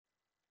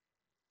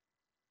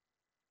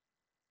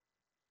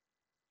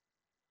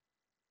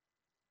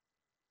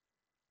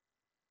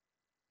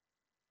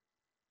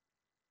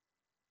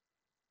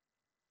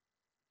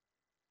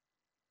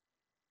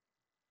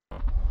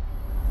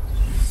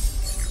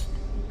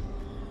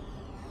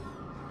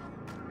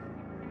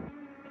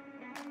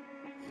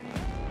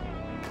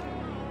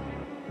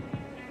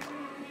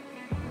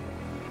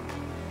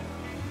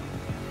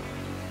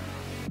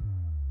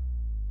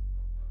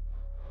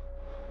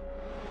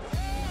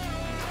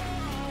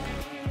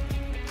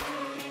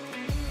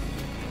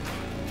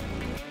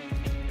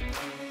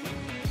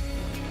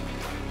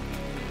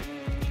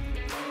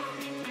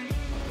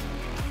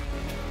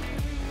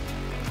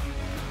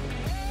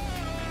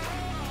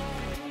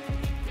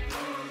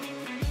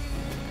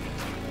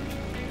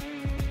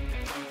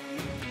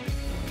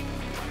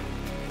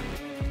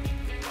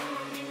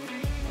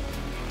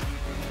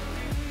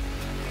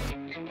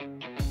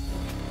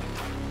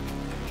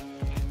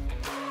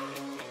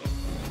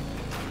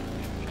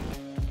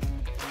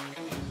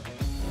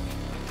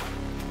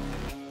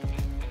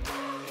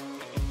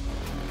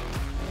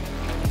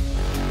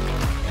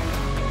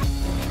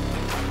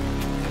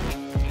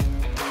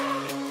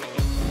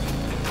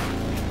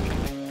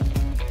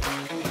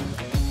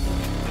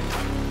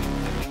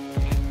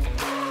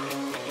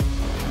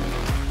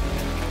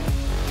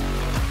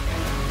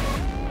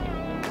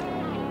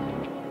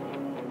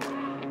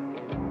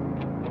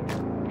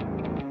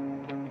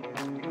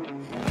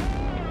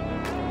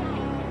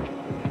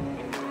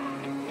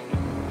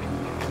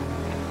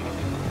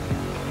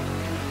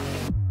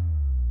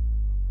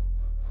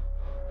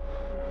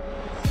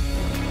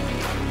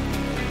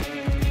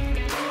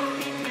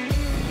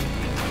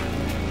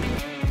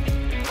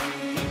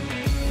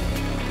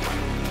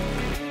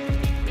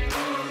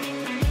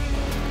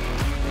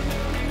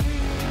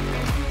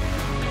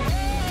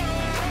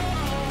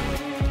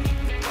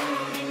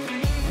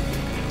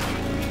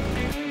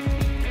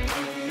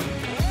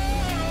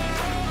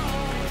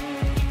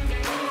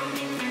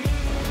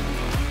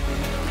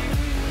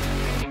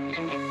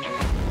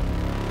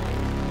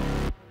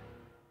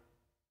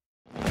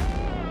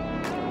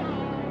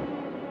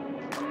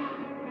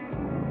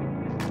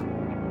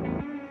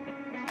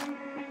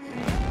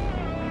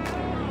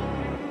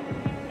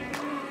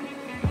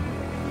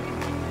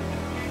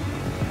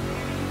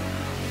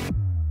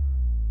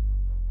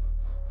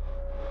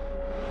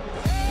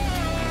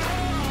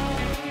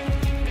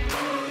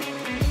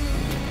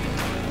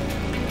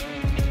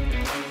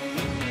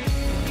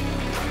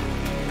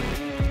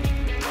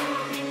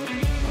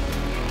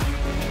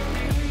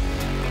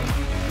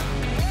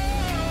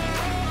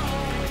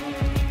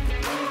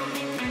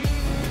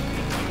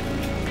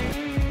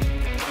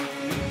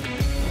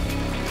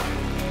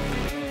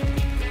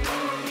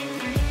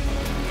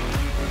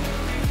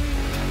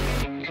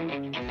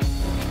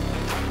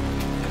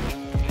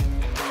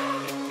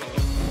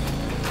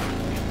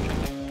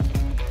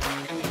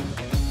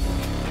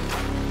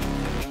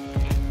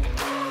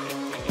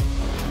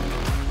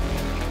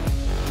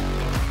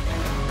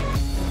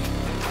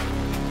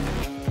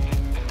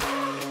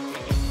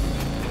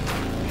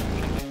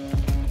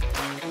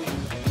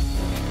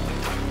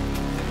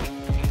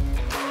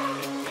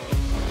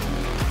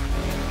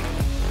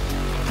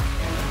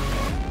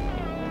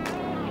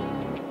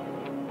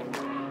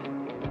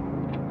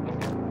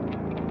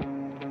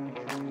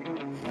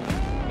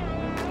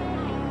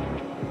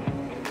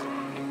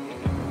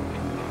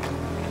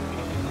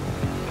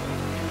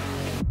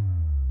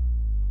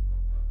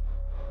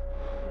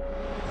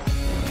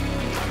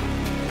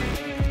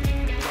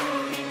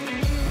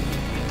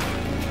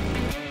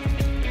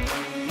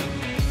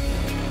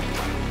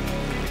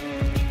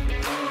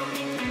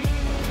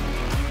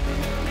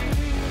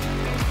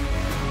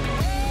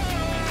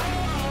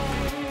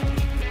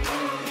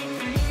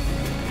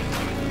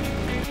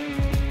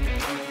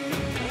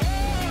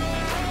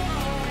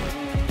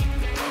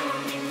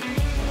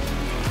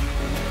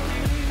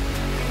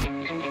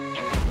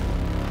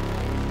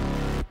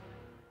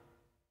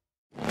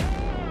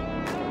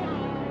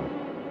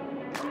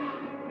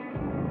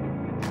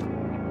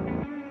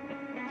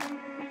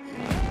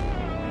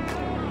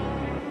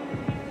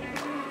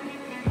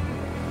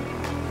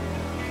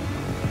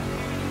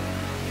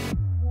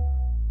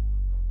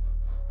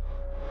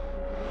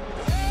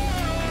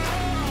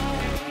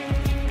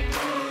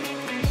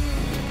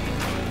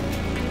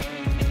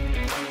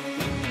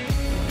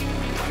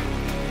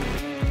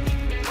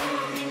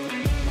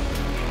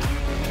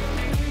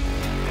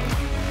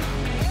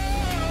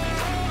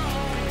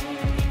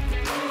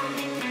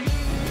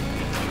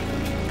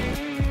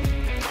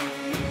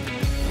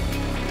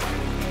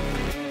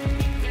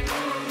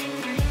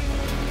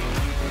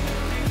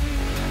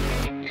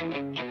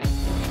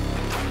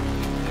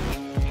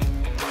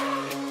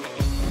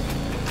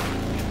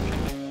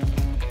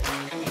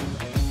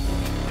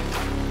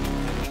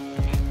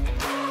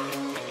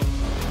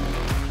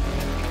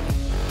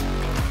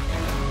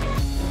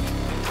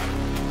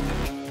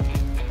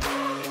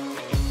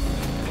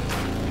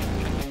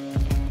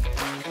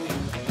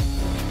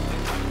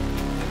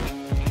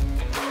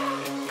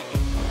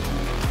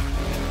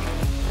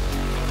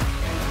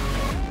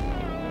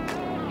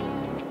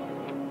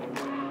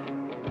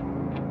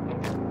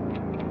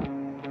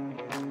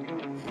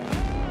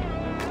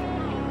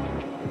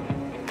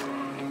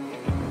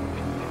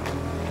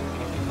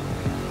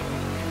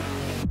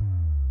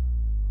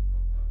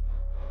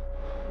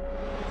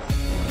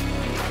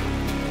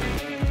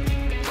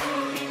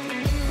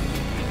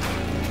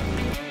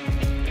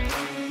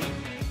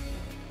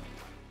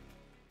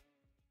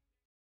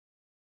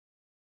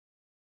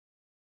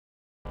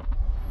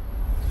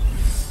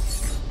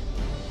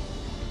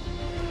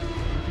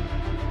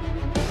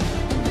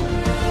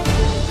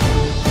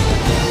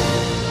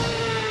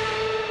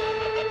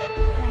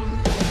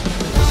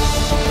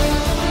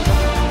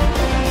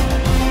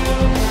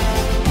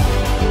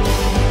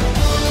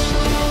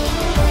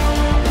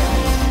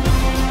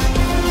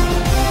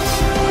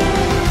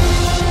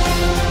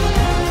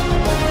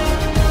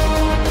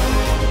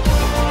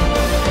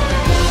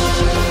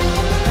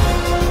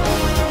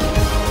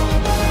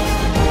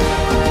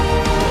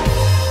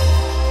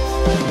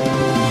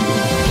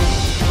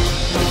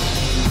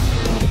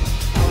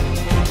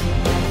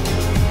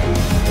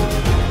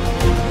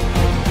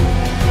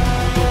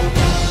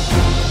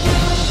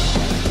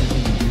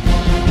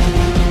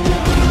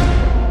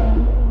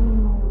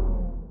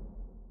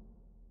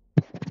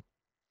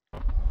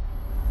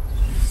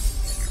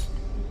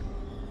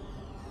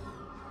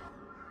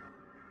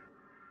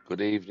Good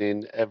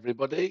evening,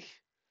 everybody.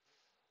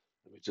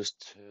 Let me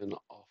just turn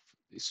off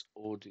this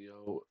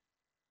audio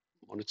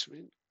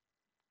monitoring.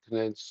 Can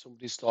then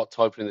somebody start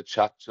typing in the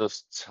chat?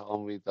 Just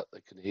tell me that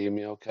they can hear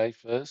me okay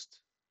first.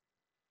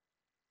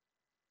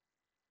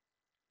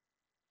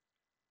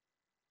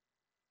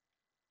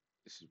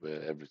 This is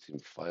where everything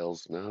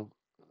fails now.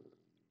 And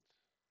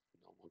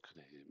no one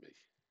can hear me.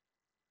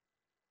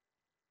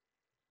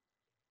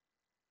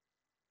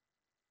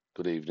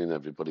 Good evening,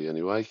 everybody,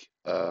 anyway.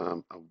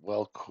 And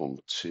welcome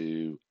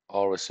to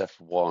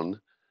RSF1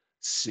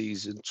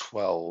 Season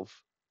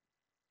 12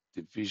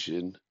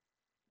 Division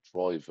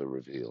Driver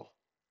Reveal.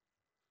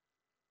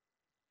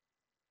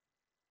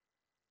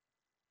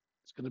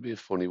 It's going to be a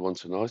funny one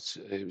tonight.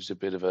 It was a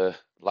bit of a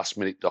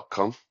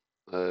lastminute.com.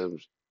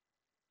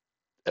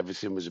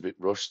 Everything was a bit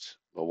rushed.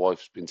 My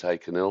wife's been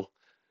taken ill,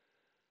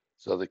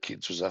 so the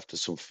kids was after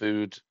some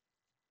food.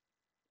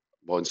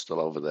 Mine's still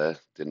over there.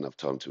 Didn't have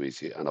time to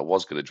eat it, and I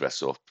was going to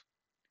dress up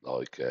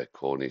like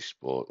Cornish,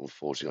 but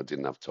unfortunately I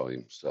didn't have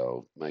time.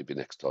 So maybe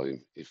next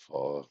time if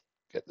I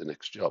get the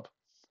next job.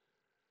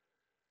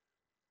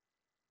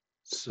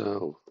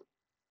 So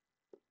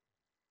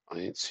I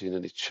ain't seen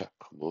any chat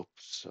come up.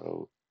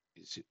 So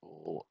is it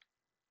all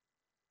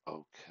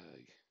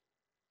okay?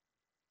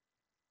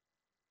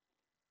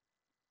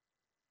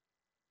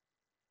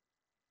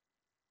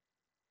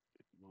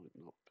 It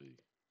might not be.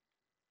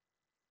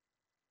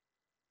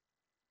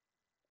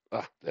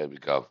 Ah, there we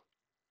go.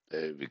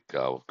 There we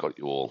go. I've got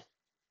you all.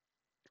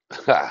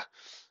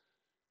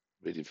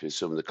 Reading through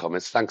some of the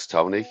comments. Thanks,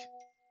 Tony.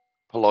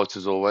 Polite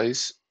as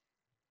always.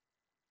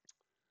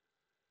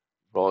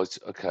 Right,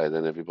 okay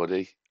then,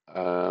 everybody.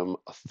 I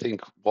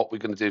think what we're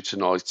going to do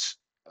tonight,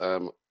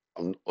 I'm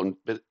a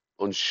bit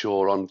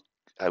unsure on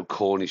how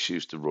Cornish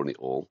used to run it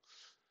all,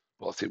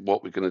 but I think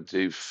what we're going to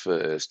do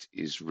first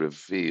is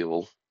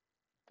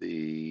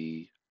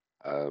the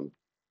um,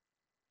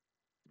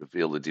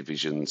 reveal the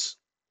divisions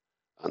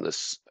and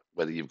this,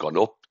 whether you've gone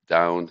up,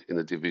 down in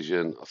the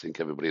division. I think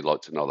everybody would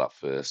like to know that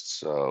first.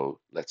 So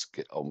let's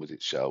get on with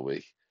it, shall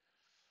we?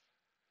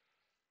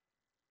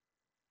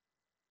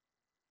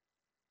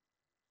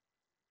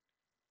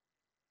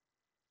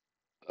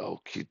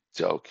 Okie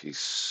dokie.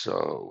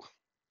 So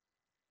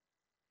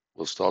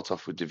we'll start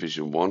off with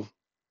Division 1.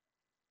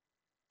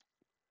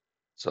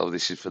 So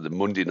this is for the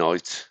Monday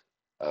night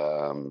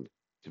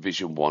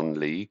Division 1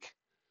 league.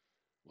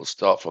 We'll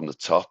start from the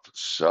top.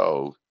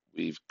 So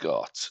we've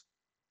got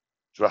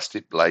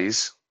Drastic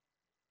Blaze,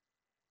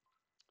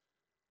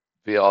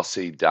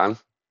 VRC Dan,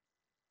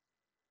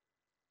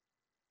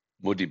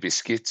 Muddy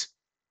Biscuit,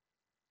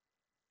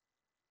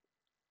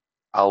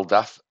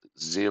 Aldaf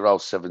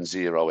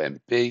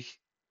 070MB,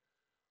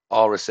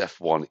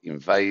 RSF1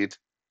 Invade,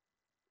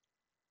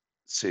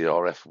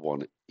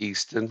 CRF1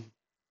 Eastern.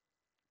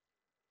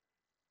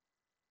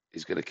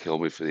 He's going to kill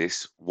me for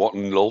this. What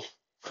and Lull.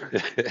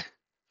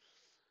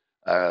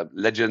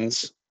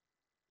 Legends,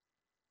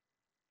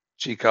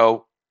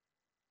 Chico,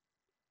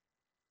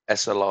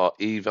 SLR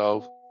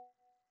Evo,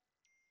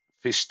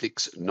 Fish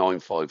Sticks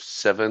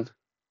 957,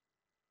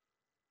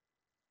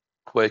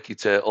 Quirky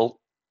Turtle.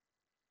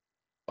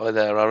 Hi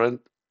there, Aaron.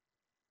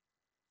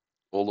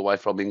 All the way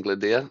from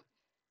England here.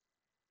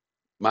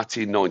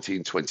 Matty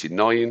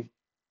 1929,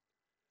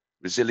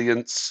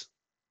 Resilience,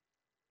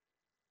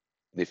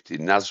 Nifty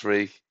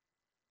Nasri,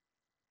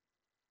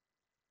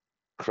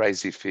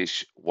 Crazy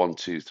Fish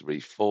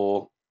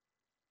 1234,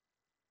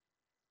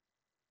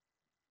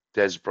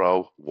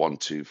 Desbro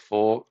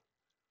 124,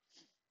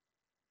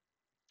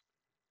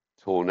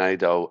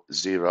 Tornado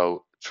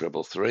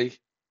 0333,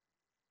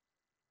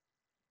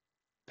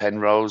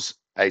 Penrose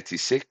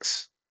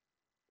 86,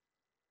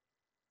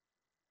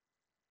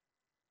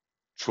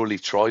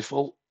 Trully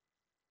Trifle,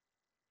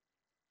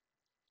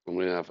 and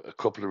we have a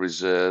couple of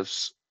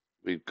reserves.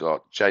 We've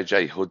got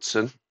JJ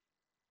Hudson,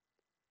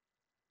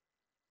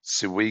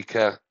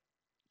 Siwika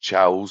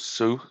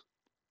Chausu.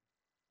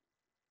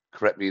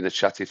 Correct me in the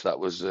chat if that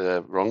was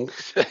wrong.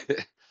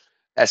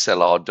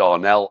 SLR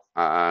Darnell,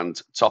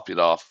 and top it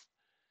off,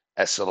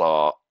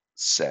 SLR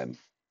Sem.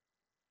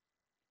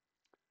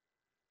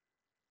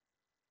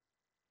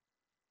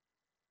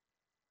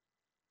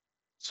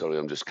 Sorry,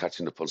 I'm just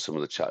catching up on some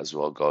of the chat as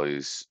well,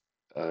 guys.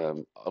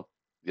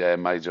 Yeah,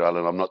 Major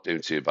Allen, I'm not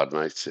doing too bad,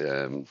 mate.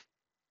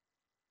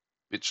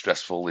 Bit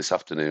stressful this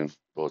afternoon,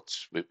 but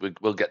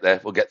we'll get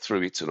there. We'll get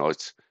through it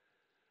tonight.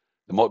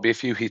 There might be a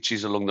few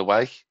hitches along the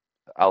way.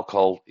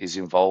 Alcohol is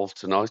involved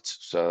tonight,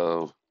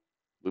 so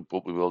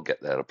but we will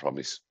get there, I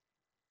promise.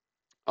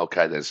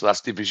 Okay, then. So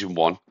that's Division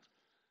 1.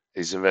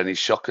 Is there any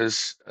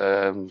shockers?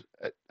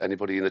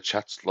 Anybody in the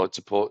chat like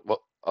to put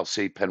what I'll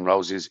see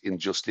Penrose's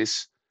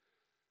Injustice?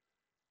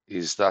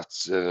 Is that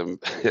a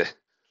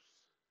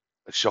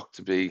shock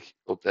to be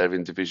up there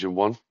in Division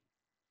 1?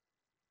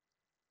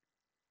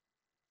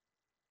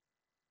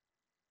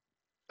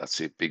 That's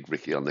it, Big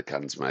Ricky on the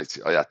cans, mate.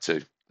 I had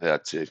to.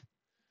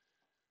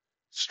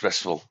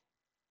 Stressful.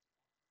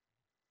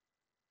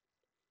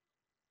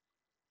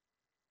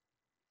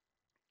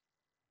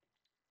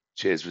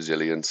 Cheers,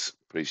 Resilience.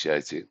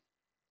 Appreciate it.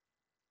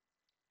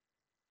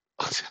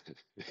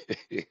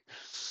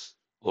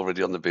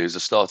 Already on the booze. I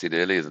started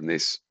earlier than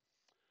this.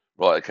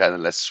 Right, okay,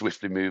 then let's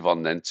swiftly move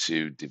on then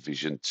to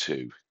Division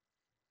 2.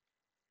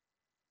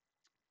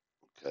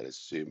 Okay,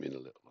 let's zoom in a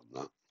little on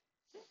that.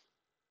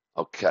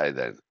 Okay,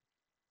 then.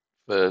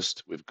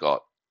 First, we've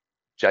got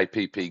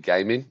JPP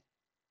Gaming,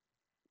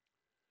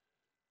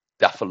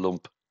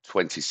 Daffalump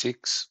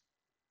 26,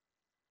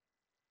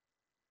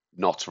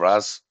 Not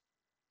Raz.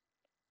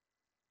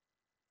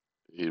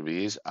 Here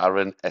he is,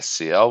 Aaron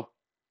SCO,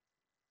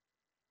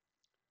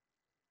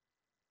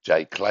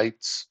 Jay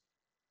Clates,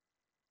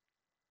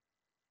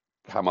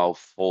 Camo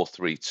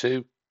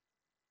 432,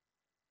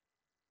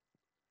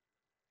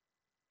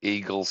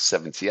 Eagle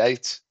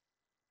 78,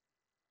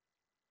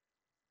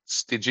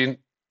 Stygian,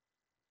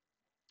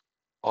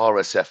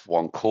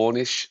 RSF1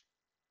 Cornish,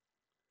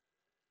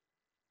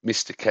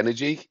 Mr.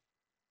 Kennedy,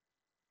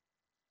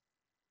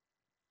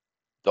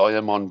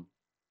 Diamond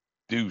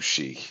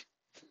Douchey,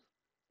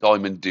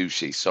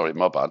 sorry,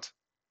 my bad.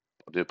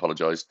 I do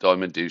apologise.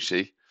 Diamond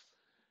Douchey,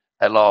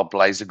 LR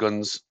Blazer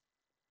Guns,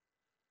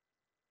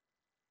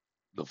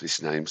 love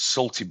this name,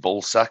 Salty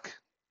Ballsack,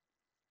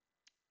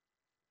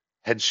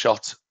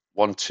 Headshot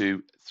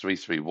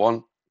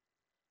 12331,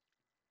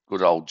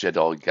 good old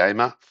Jedi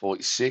Gamer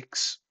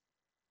 46,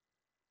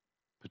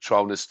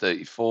 Patronus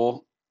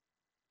 34,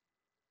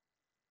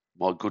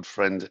 my good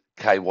friend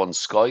K1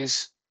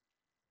 Skies,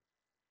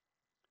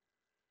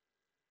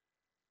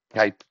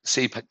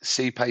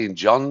 C Payne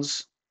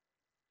Johns,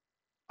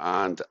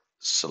 and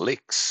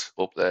Slicks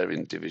up there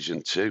in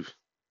Division 2.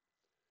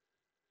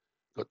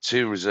 Got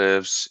 2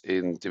 reserves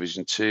in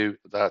Division 2.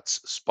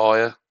 That's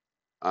Spire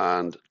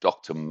and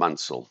Dr.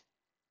 Mansell.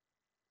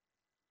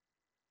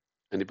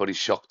 Anybody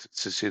shocked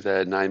to see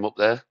their name up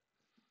there?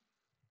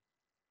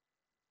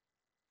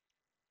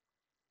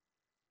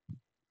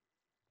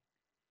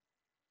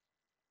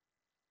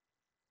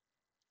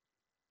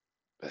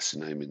 Best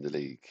name in the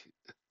league.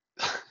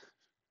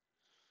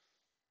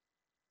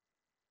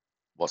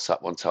 What's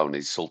that one,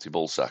 Tony? Salty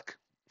Ballsack.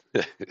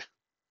 It's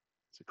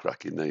a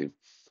cracking name.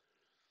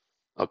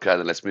 Okay,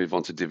 then let's move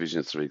on to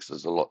Division 3 because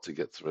there's a lot to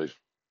get through.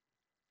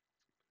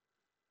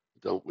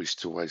 Don't wish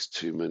to waste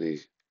too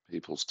many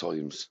people's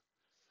times.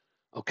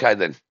 Okay,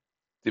 then.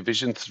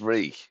 Division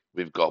 3,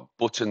 we've got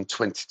Button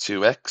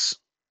 22X,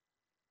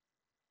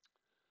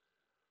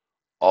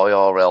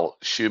 IRL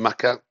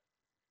Schumacher,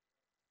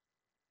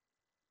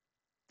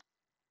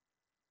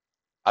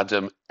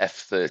 Adam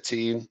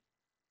F13,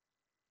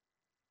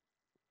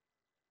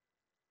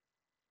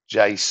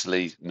 J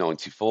Slee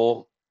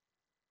 94,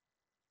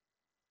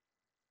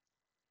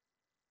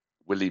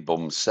 Willy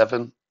Bum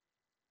 7,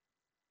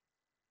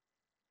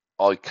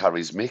 I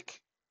Carries Mick,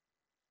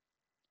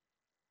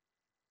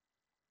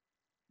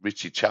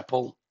 Richie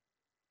Chappell.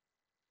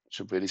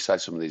 Should really say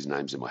some of these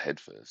names in my head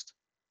first.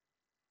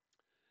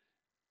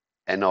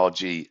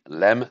 NRG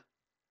Lem,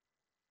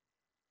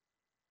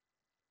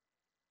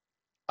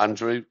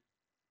 Andrew,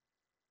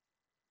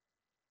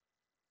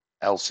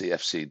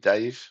 LCFC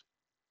Dave,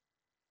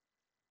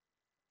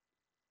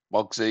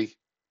 Mogsy,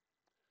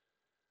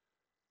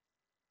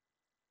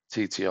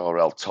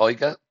 TTRL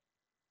Tiger.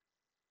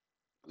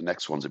 The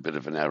next one's a bit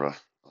of an error.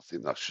 I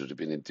think that should have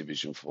been in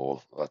Division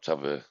 4. I'll have to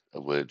have a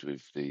word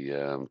with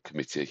the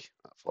committee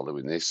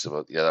following this.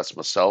 So, yeah, that's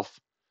myself.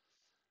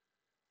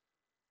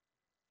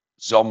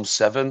 Zom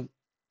 7,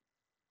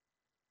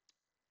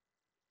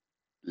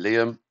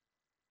 Liam,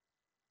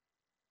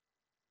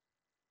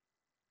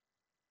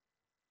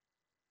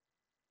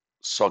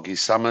 Soggy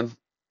Salmon,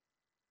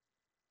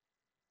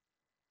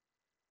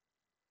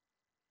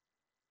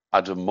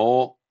 Adam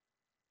Moore,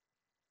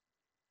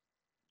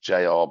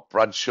 JR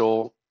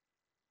Bradshaw,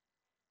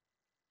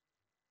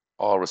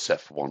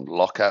 RSF1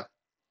 Locker,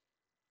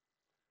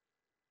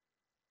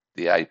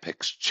 the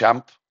Apex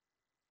Champ,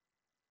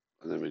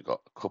 and then we've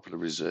got a couple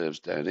of reserves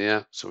down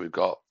here. So we've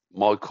got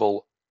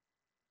Michael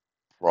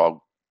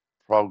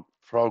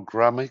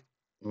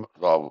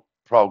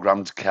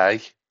Programmed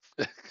K.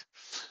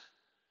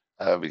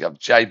 We have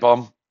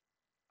J-Bomb,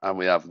 and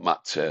we have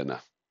Matt Turner.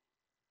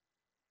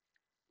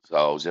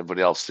 So does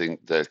everybody else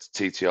think that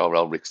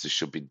TTRL Rickster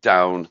should be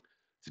down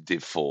to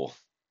Div 4?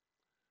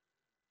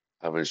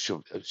 Aaron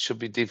should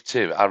be Div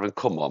 2. Aaron,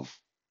 come on.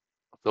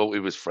 I thought we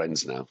was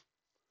friends now.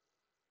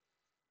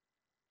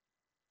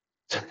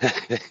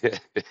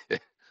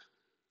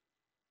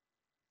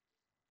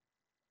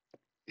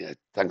 Yeah,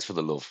 thanks for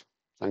the love.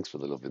 Thanks for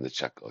the love in the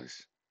chat,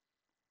 guys.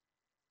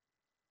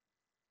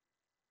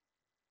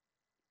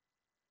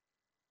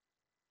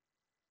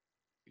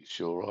 You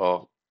sure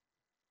are.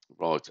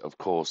 Right, of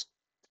course,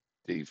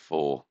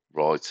 D4.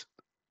 Right.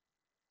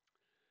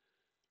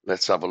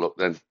 Let's have a look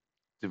then.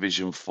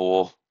 Division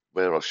 4,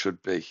 where I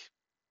should be.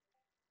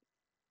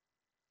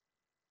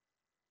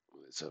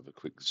 Let's have a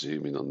quick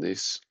zoom in on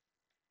this.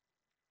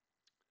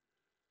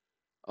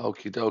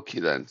 Okie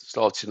dokie then.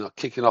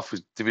 Kicking off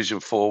with Division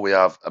 4, we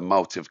have a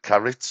Motive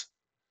Carrot.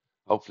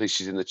 Hopefully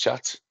she's in the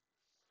chat.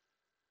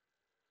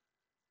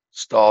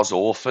 Stars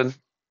Orphan.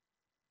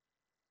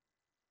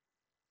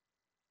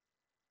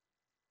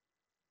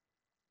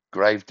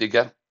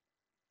 Gravedigger,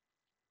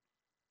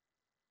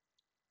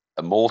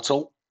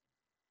 Immortal,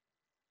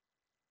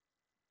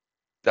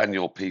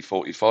 Daniel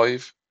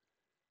P45.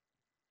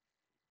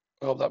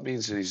 Oh, that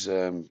means he's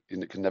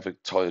he can never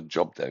tie a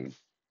job down.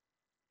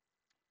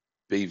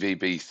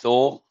 BVB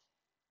Thor,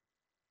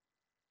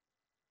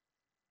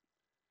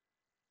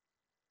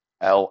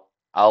 L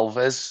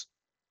Alves,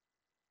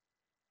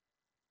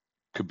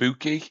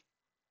 Kabuki,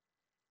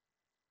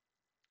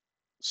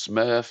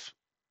 Smurf,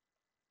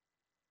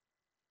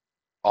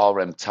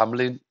 RM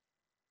Tamlin,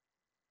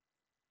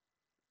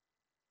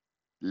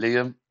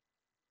 Liam,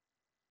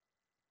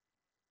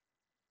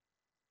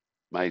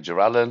 Major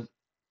Allen,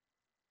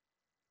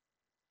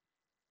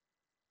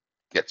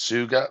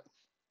 Getsuga,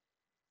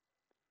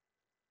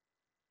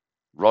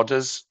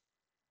 Rodders,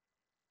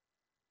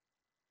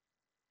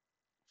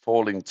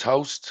 Falling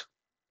Toast,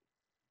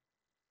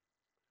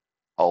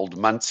 Old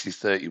Mancy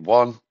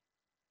 31,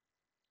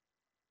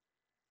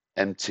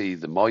 MT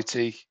the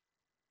Mighty,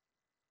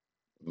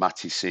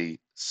 Matty C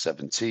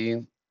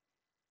 17,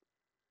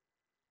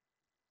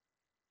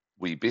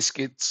 Wee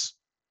Biscuits,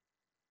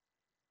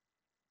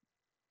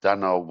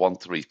 Dano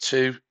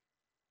 132.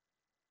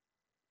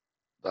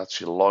 That's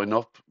your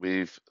lineup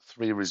with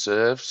 3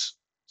 reserves.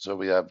 So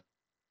we have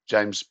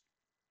James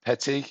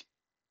Petty,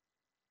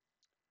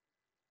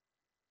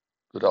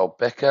 good old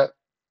Becker,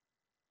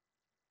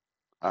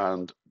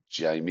 and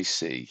Jamie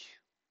C.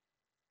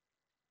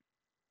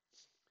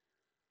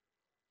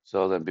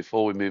 So then,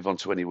 before we move on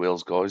to any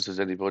wheels, guys, does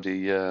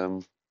anybody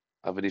have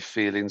any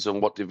feelings on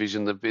what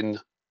division they've been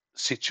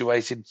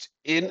situated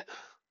in?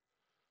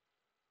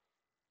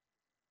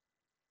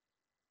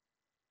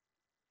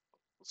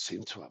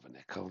 Seem to have an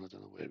echo, and I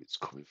don't know where it's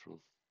coming from.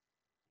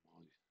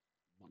 Am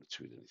I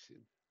monitoring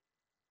anything?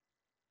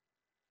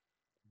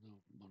 No,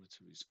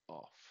 monitor is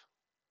off.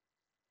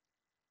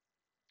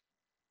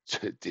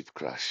 Div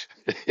crash.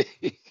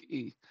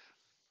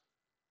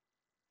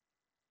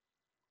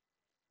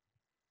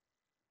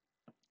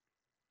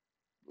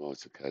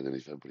 Right, okay, then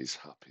if everybody's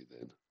happy,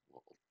 then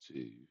what I'll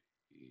do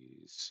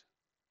is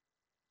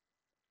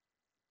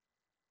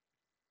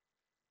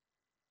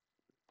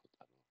put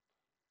that up.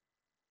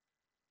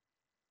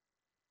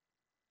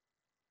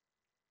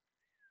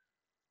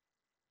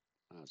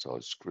 As I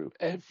screw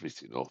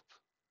everything up.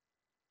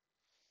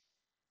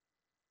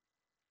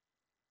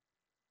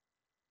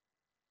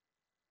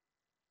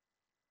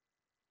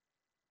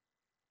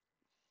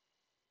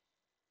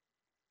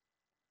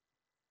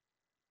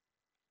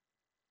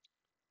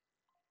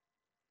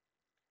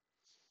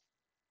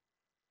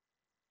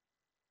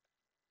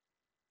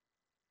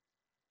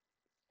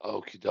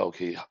 Okie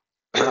dokie.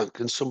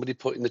 Can somebody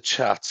put in the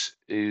chat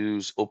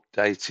who's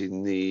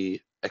updating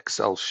the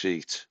Excel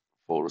sheet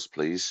for us,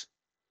 please?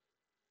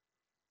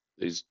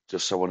 Is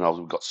just so I know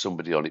we've got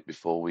somebody on it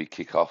before we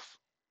kick off.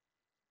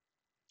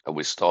 And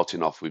we're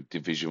starting off with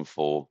Division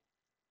 4.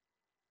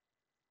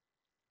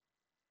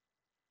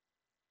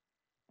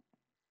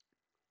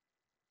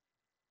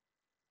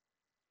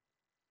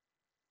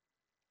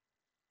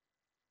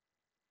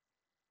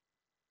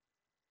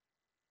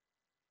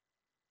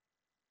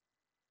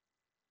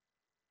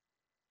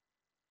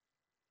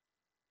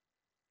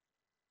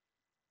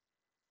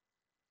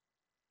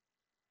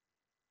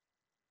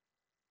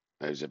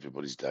 How's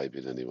everybody's day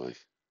been anyway?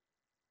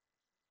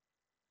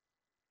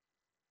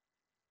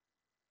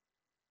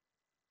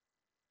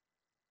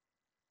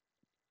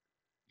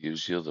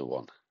 Use the other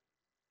one.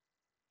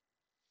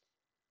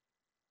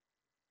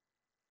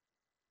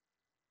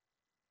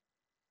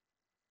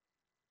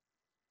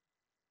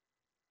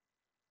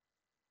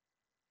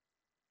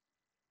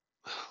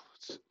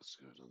 What's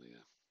going on here?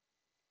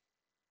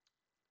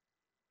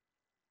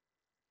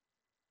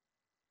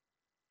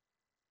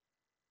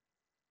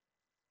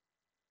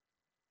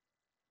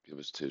 Give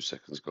us 2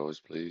 seconds,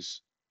 guys,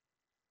 please.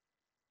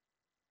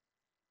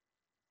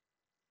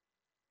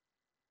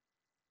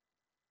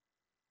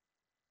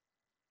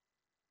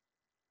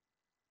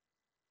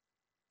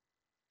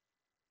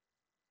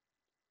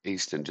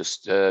 Easton,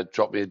 just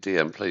drop me a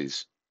DM,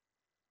 please.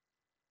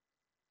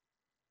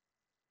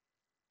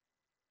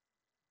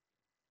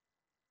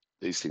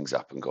 These things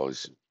happen,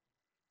 guys.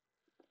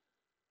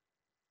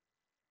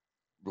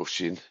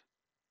 Rushing.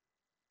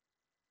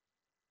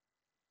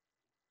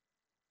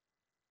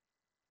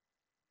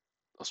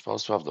 I'm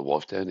supposed to have the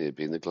wife down here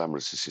being the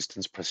glamorous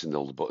assistant, pressing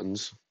all the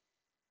buttons.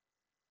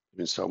 It's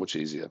been so much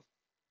easier.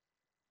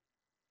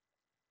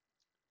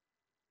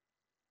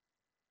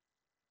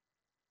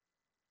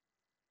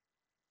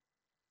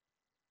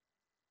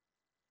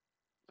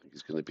 I think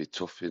it's going to be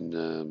tough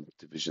in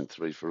Division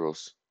 3 for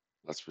us.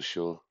 That's for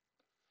sure.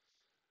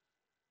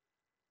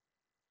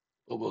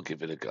 But we'll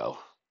give it a go.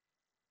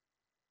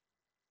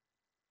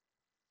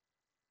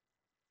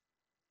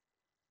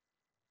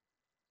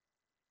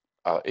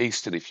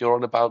 Easton, if you're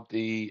on about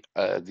the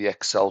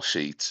Excel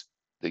sheet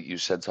that you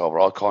sent over,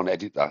 I can't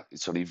edit that.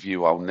 It's only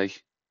view only.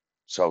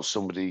 So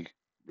somebody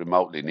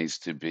remotely needs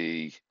to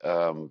be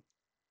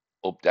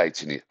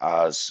updating it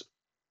as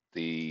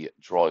the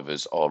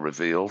drivers are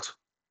revealed.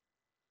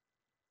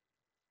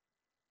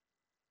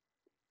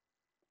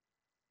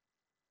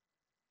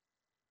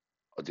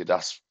 I did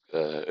ask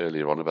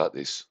earlier on about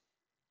this.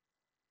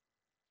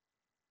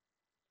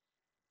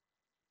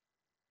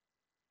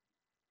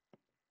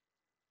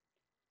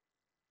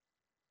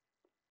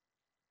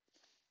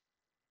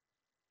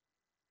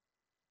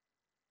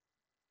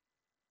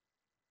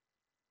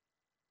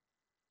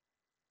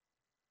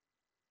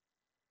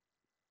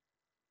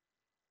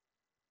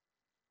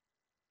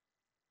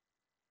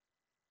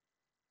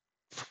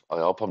 I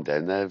hope I'm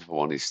down there, if I'm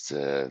honest,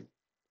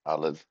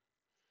 Alan.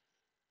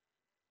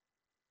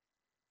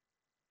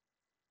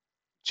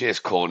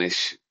 Cheers,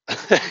 Cornish.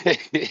 I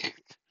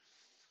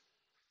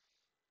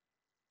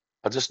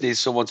just need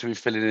someone to be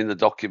filling in the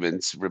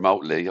documents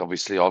remotely.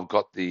 Obviously, I've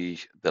got the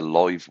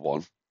live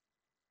one,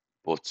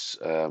 but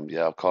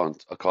yeah, I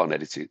can't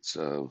edit it.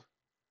 So,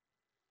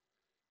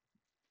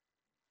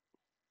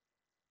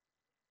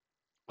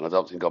 and I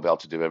don't think I'll be able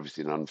to do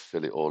everything and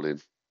fill it all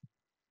in.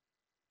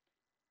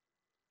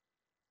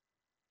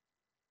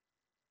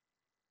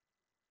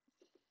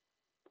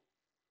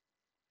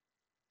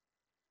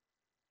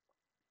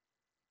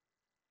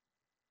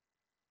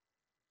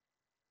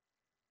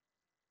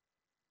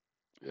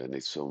 Yeah, I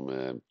need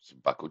some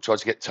backup. Tried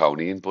to get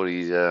Tony in, but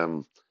he's I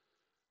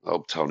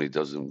hope Tony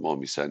doesn't mind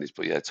me saying this,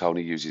 but yeah,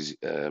 Tony uses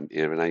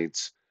hearing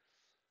aids,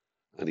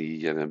 and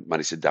he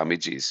managed to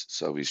damage his,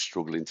 so he's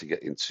struggling to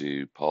get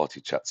into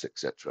party chats,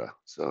 etc.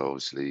 So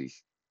obviously,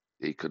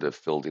 he could have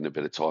filled in a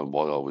bit of time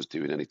while I was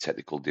doing any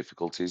technical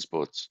difficulties,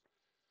 but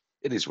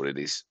it is what it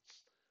is.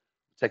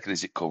 Take it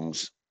as it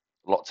comes.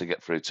 A lot to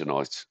get through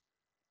tonight.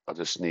 I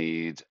just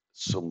need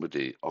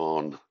somebody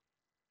on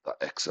that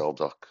Excel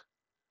doc,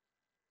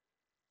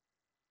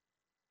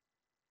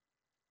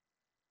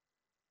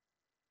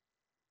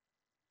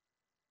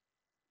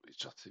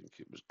 which I think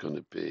it was going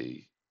to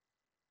be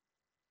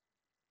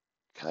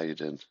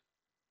Caden.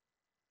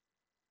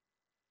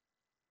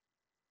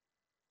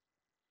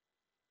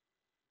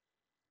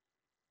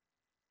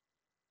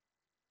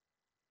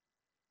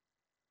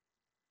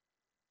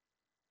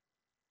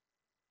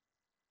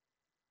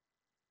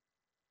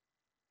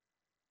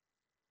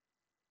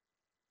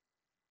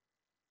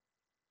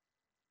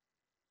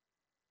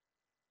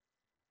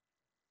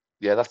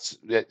 Yeah, that's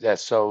yeah.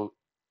 So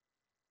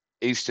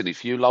Easton,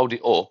 if you load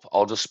it up,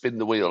 I'll just spin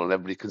the wheel and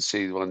everybody can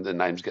see when the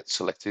names get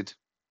selected.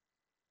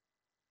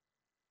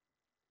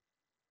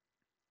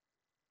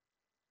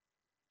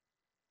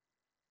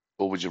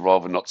 Or would you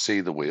rather not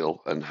see the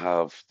wheel and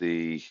have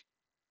the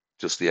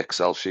just the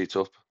Excel sheet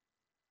up?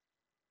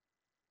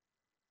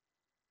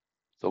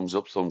 Thumbs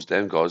up, thumbs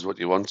down, guys. What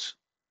do you want?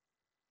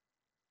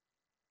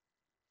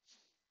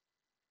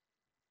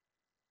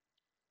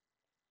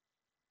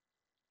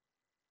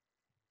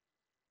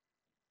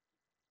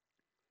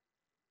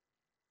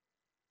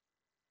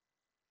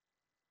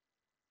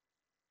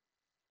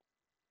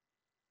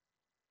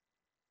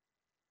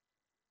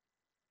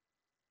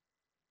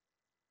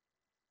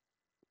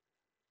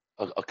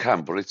 I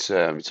can, but it's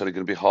only going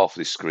to be half of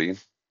this screen.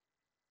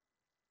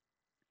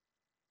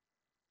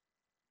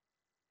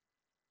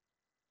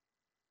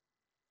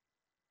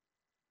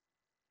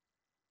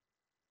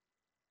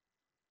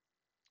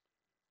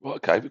 Well,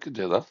 okay, we can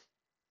do that.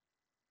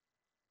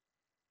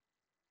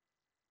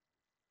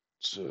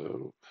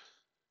 So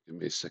give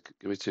me a second.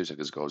 Give me 2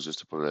 seconds, guys, just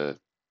to put a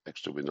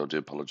extra window. I do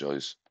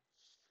apologise.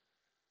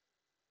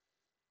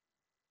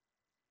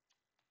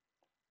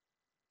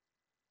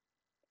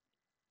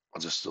 I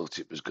just thought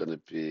it was going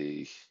to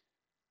be.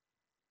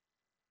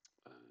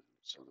 Uh,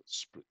 so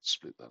let's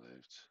split that out.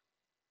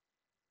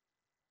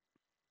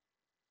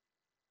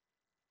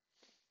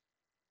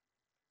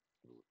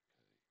 Okay,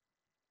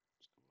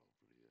 let's go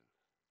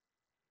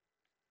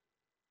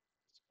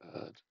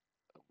over here. Add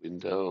a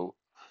window.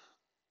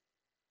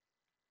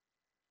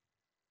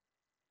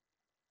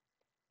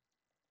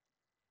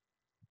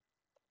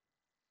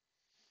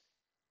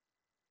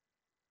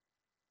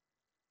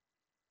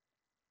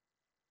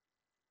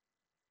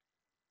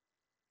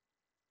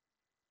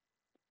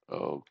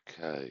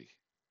 Okay.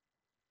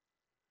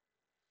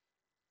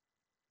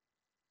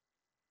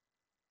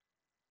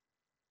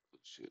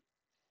 Shit.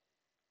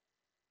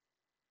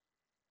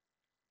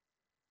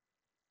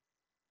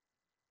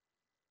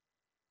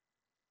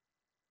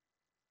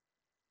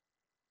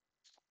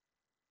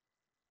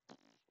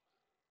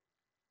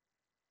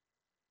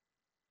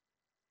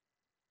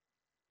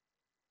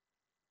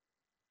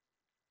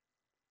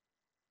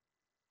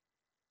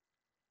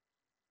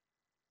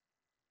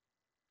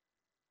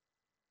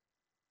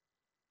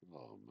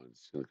 Oh man,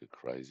 it's going to get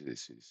crazy.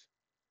 This is.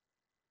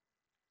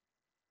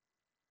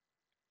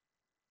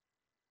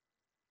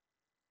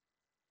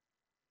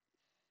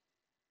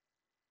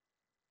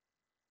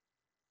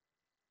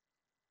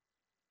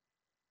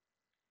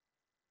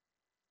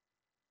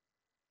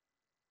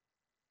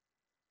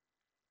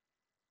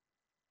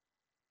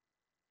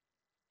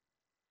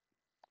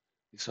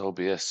 This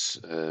OBS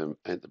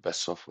ain't the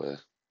best software.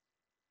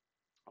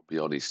 I'll be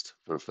honest.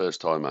 For a first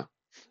timer.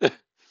 Let's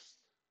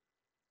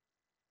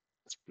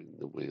bring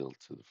the wheel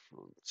to the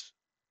front.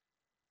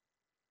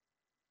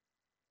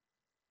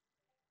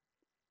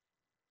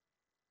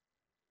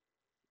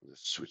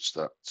 Let's switch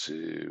that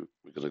to,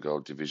 we're going to go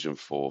Division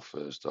 4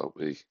 first, aren't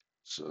we?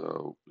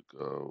 So we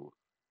go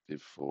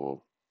Div 4.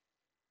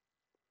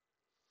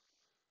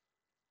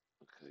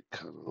 Okay,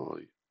 can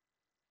I?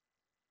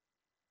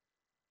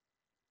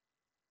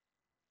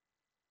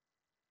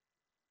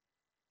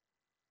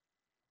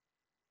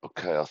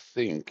 Okay, I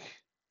think.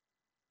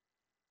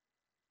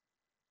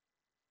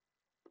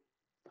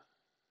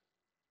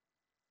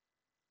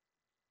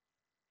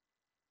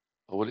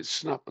 Oh, will it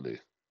snap on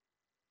it?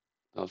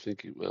 I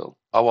think it will.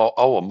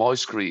 On my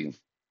screen.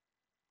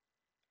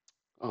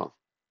 Oh,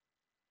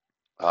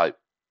 I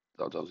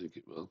don't think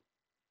it will.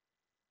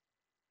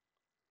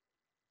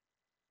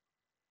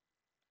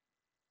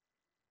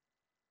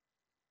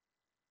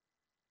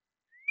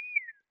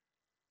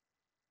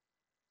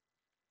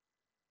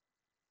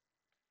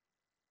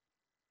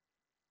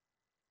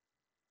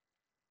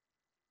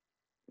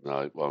 No,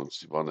 it won't.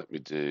 It won't let me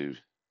do.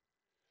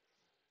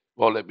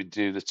 Won't let me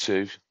do the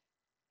two.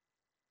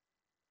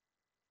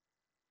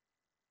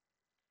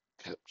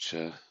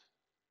 Capture.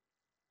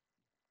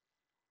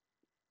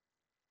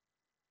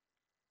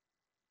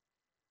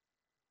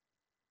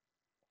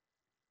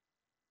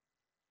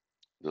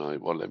 No,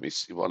 it won't let me.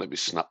 It won't let me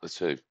snap the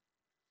two.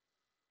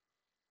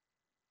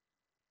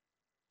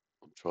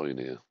 I'm trying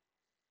here.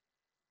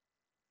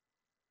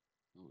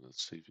 Oh,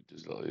 let's see if it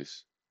does like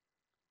this.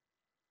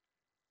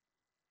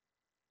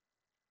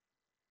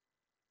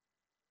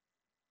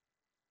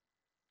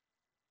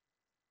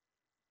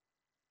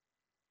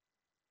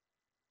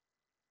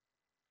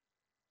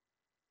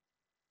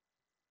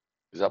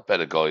 Is that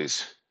better,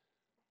 guys?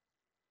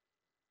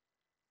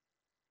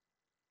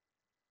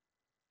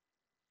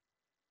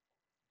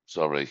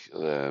 Sorry.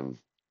 Yeah,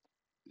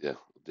 I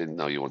didn't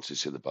know you wanted to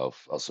see the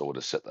both. Else I would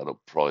have set that up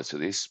prior to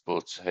this.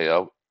 But hey,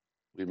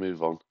 we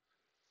move on.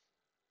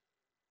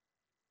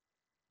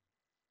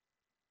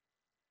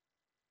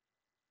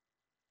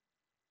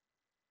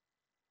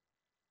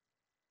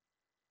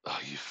 Oh,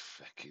 you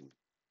fucking.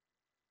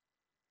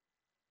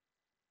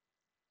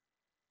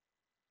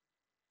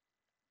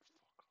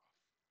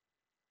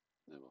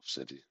 No, I've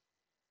said it.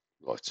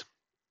 Right.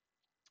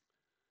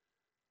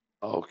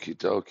 Okie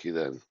dokie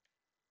then.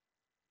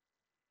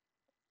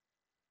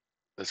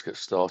 Let's get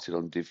started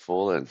on Div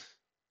 4 then.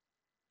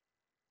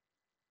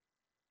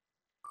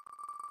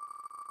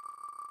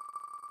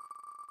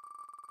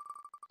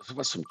 I've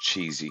got some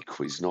cheesy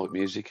quiz night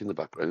music in the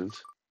background.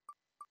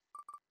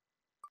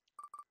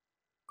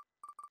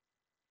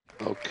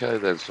 Okay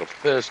then, so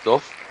first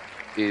off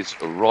is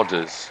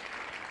Rodders.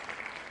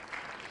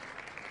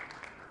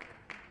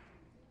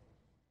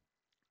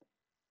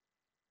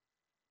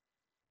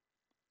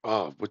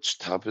 Which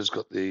tab has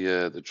got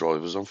the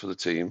drivers on for the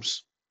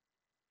teams?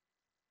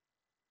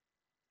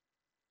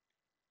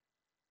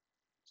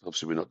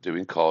 Obviously, we're not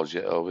doing cars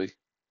yet, are we?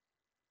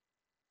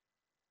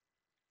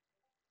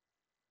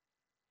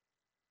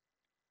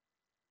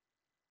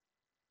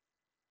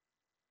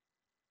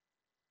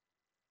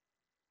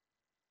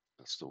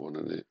 That's the one,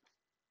 isn't it?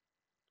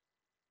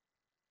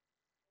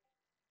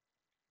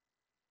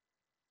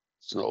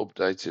 It's not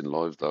updating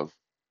live though.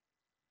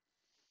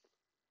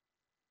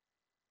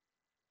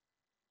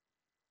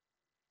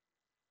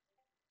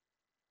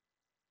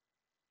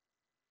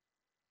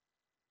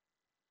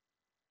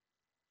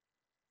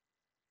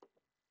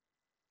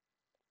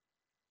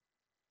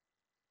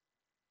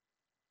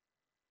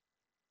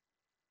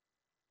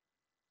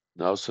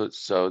 No,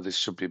 so this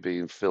should be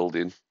being filled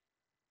in,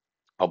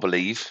 I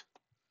believe.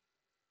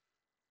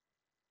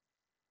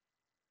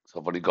 So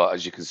I've only got,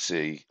 as you can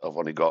see, I've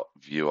only got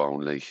view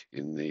only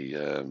in the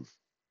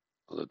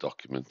on the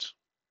document.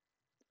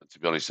 And to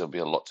be honest, there'll be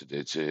a lot to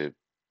do to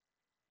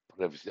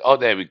put everything. Oh,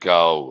 there we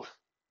go.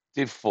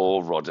 Div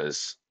 4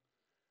 Rodders.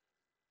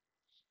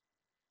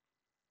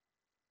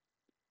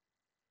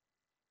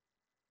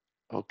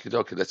 Okay,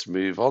 okay, let's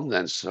move on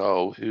then.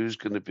 So who's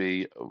going to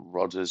be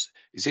Rodders?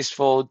 Is this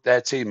for their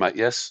teammate?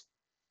 Yes.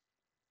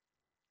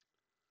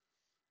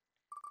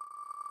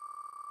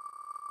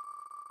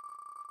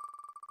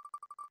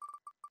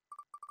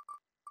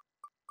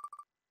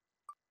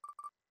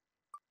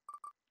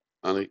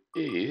 And it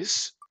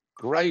is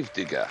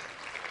Gravedigger.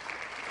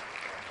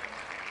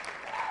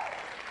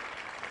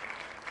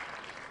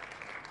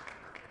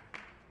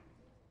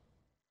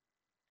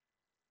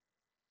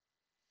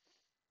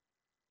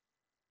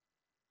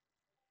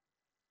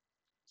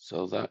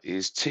 So that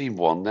is team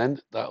one then.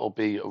 That'll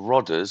be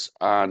Rodders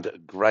and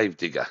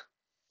Gravedigger.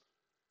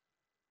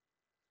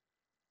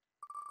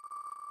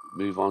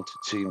 Move on to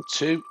team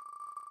two.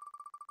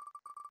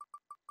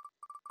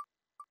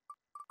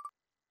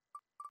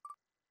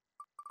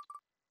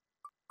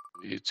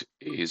 It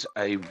is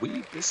a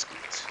wee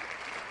biscuit.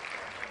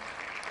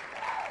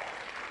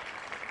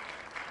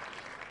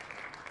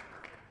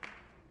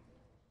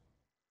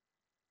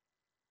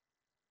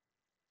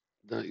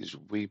 That is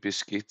wee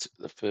biscuit,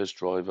 the first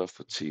driver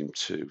for team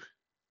two.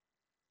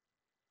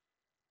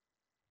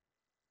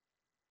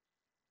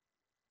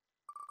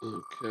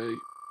 Okay.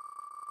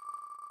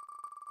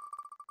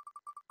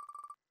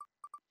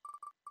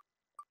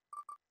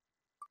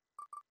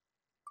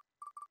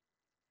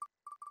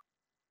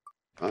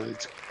 And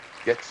it's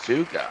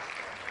Getsuga.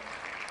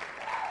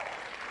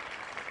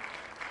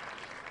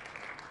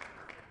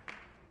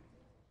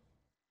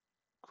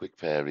 Quick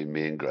pairing,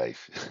 me and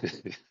Grafe.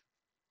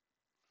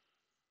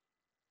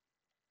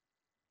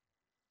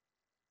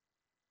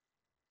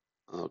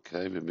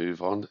 Okay, we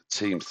move on.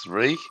 Team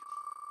 3.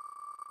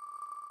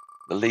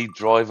 The lead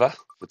driver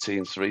for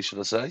Team 3, should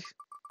I say,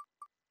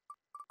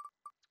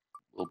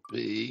 will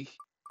be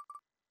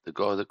the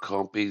guy that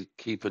can't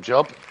keep a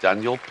job,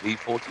 Daniel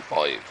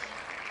P45.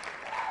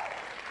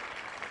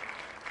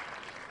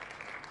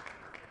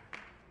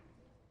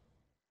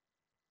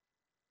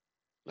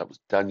 That was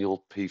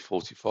Daniel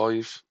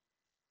P45.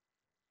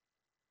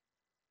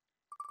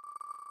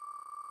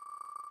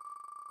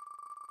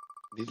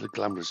 Need a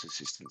glamorous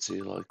assistance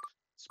here, like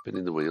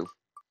spinning the wheel.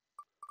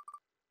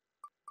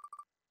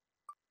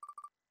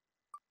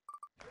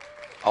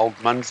 Old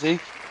Manzi.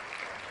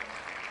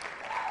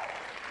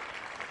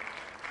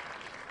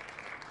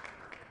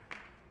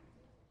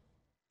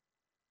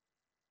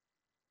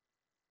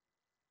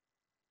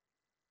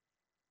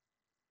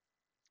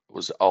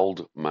 Was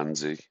Old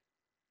Manzi.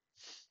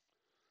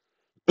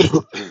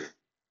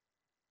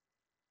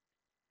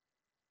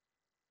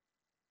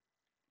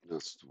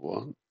 That's the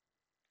one.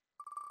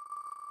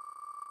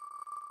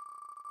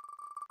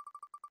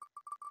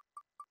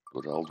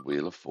 Good old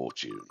Wheel of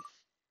Fortune.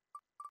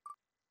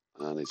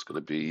 And it's going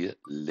to be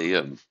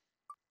Liam.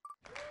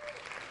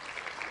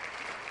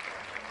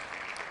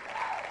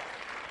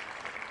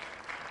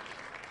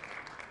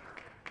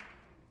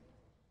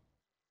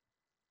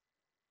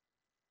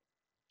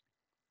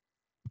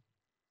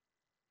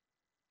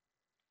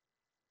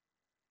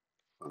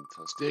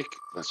 Fantastic.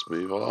 Let's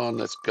move on.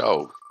 Let's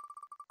go.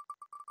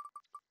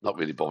 Not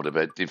really bothered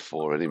about Div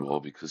 4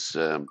 anymore because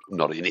I'm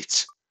not in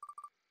it.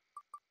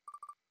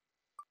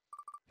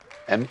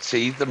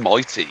 MT the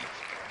Mighty.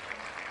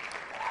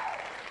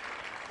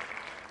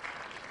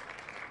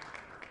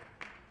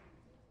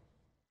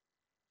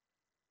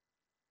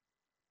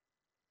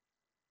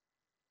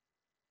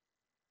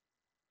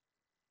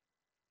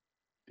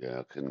 Yeah,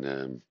 I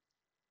can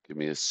give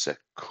me a sec,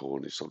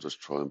 Cornish. I'll just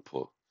try and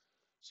put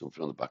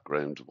something on the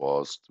background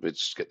whilst we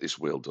just get this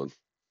wheel done.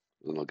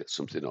 And then I'll get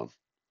something on.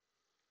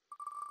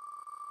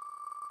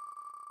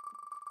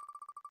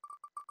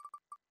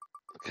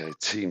 Okay,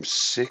 Team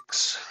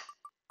 6.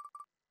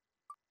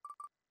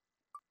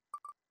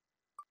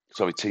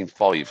 Sorry, Team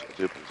 5. I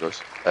do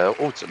apologise.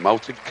 Oh, it's a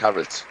Motive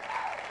Carrot.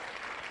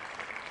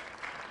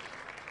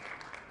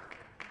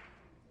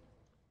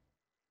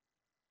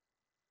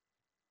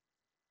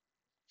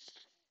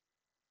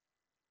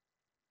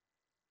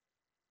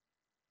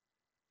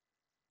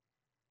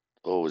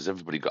 Oh, has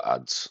everybody got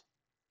ads?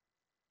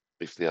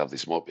 If they have,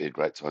 this might be a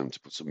great time to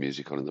put some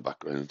music on in the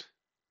background.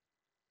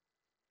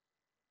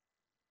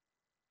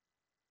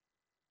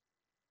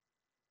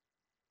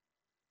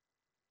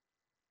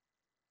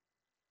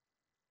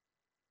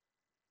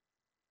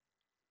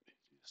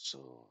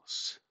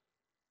 Source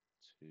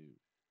 2.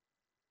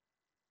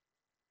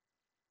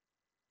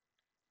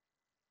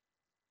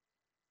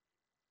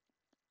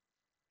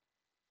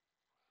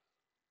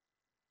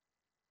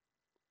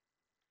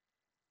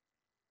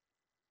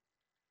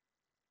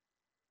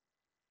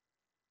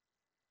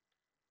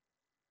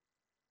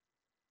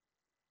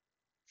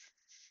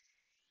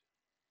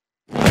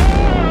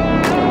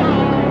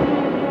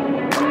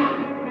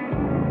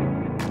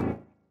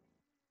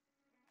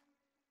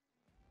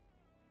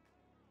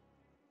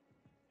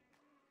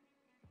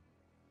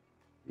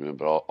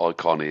 Remember, I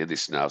can't hear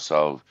this now,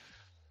 so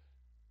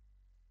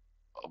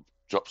I'll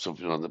drop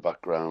something on the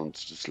background.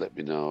 Just let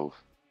me know.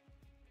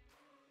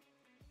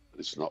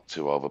 It's not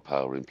too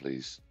overpowering,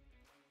 please.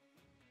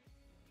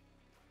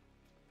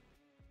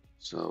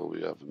 So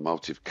we have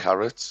Motive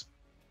Carrot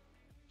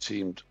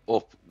teamed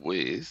up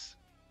with.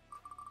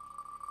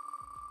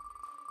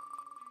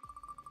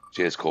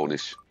 Cheers,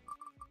 Cornish.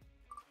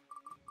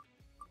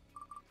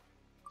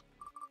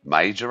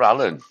 Major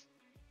Allen.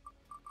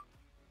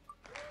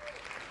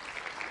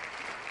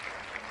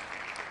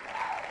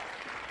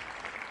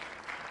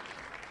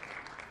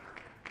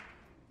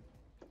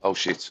 Oh,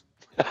 shit.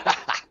 Oh,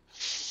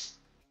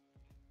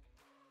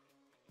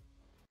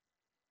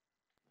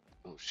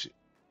 shit.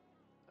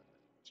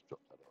 Let's drop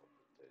that over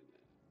down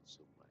there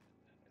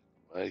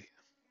somewhere.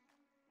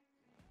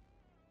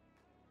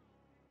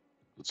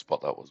 Good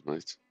spot that was,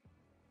 mate.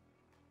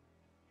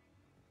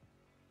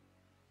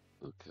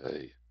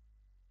 Okay.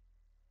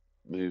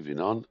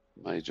 Moving on.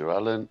 Major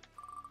Allen.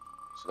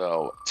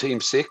 So, Team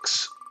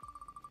 6.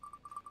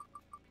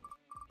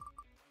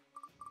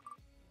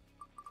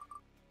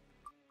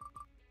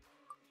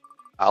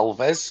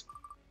 Alves.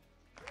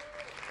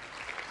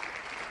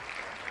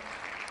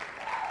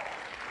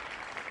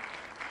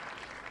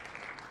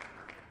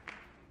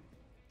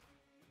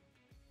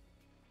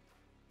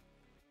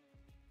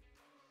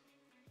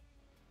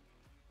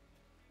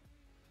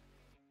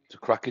 It's a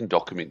cracking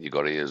document you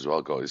got here as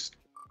well, guys.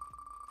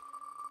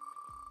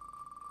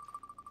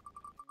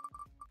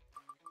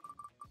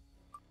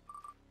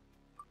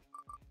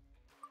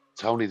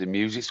 Tony, the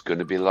music's going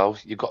to be low.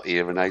 You got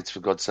hearing aids, for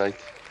God's sake.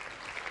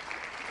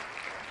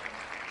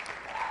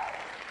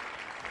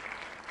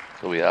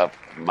 So we have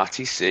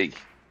Matty C.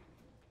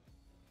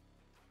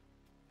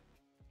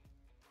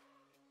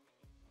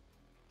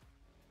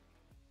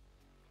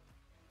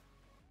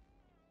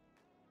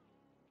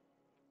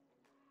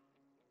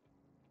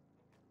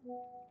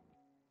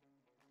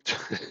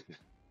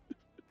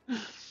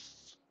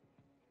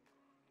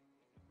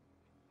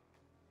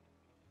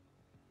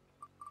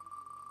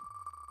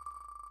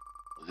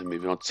 And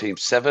moving on to Team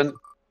 7,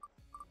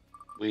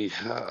 we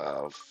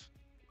have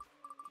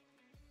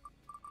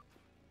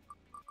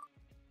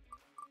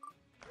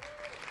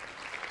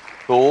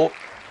Thor.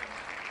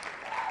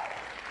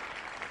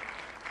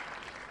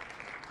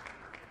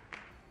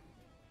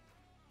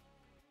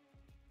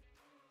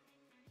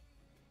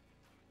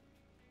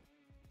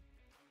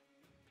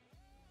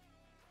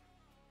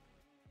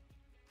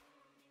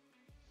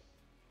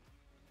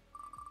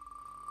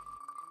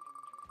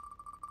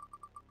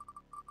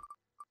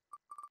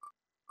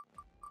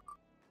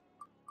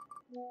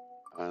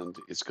 And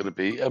it's going to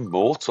be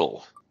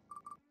Immortal.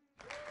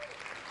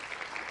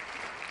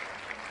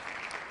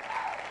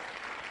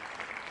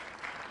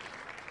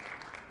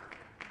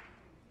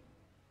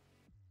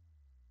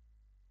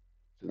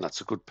 And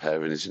that's a good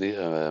pairing, isn't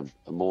it?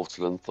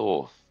 Immortal and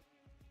Thor.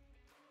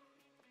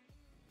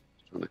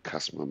 Trying to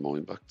cast my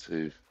mind back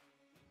to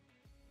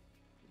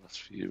the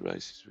last few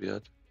races we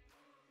had.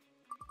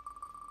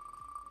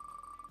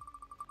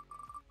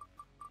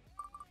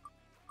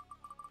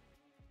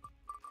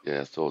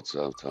 Yeah, I thought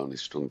so. Tony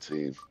strong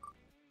team.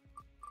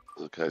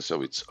 Okay,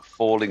 so it's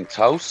Falling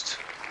Toast.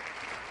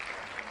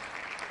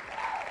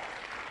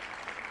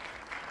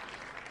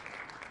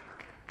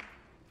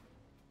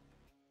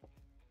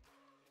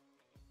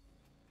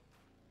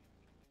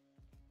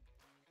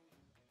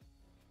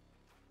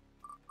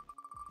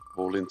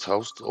 Falling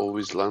Toast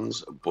always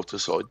lands butter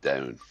side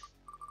down.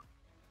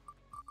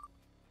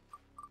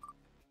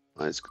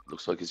 And it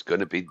looks like it's going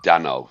to be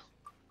Dano.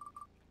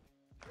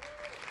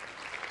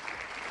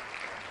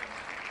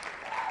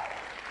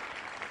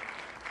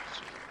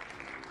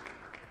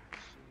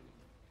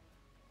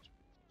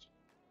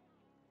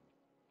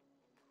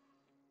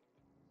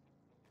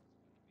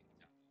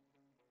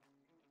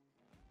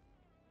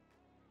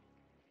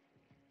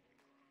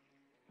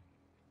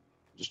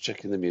 Just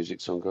checking the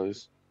music song,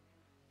 guys.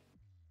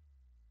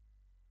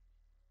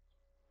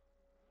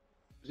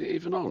 Is it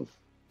even on?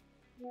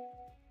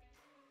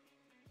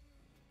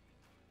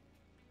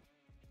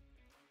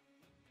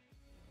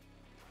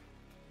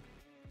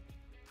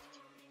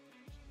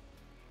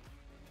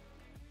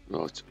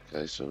 Right,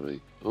 okay, sorry.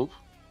 Oh.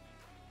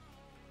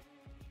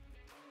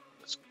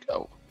 Let's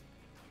go.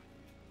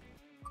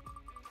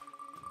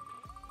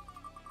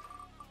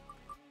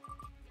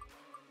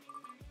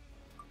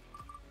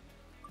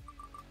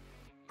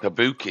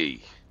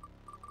 Kabuki.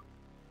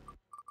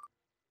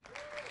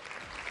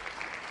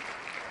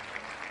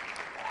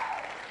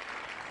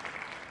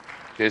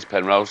 Cheers,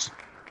 Penrose.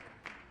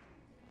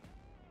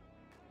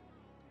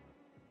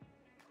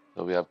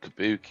 So we have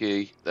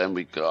Kabuki, then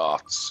we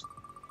got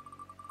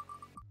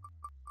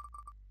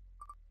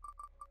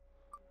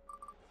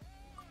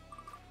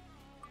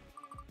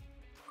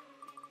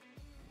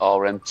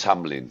RM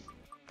Tamlin.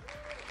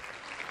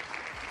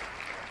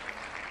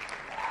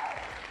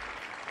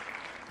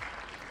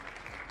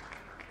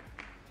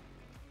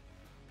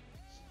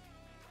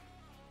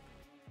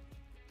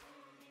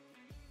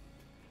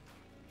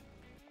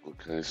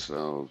 Okay,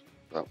 so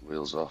that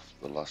reels off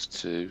the last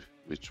two,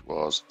 which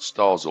was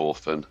Stars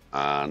Orphan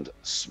and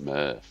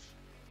Smurf.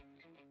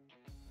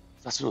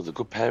 That's another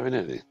good pairing,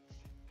 isn't it?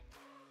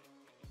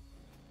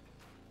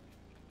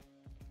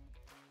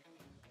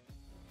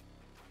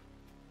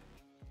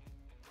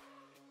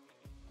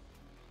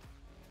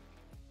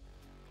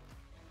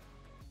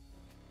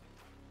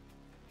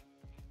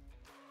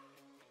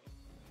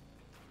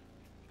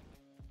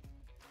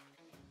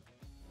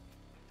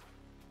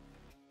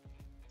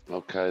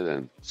 Okay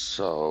then,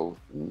 so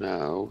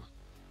now,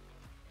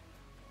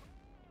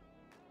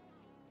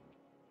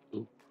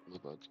 oh, my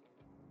bad.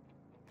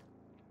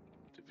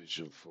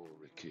 Division 4,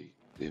 Ricky.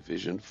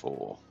 Division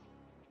 4.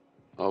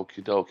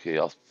 Okie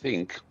dokie, I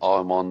think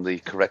I'm on the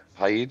correct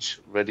page,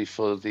 ready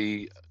for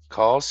the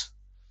cars.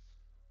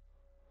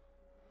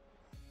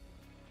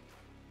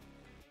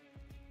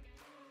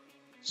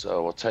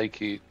 So I'll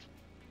take it,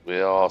 we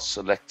are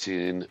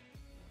selecting,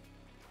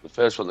 the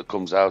first one that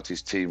comes out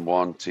is Team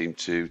 1, Team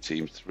 2,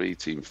 Team 3,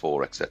 Team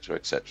 4, etc.,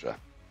 etc.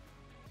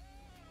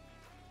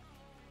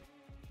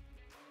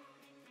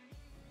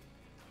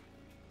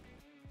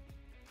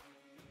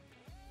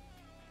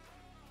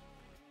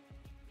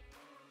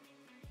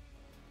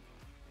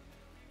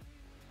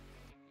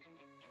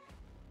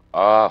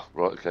 Ah,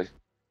 right, okay.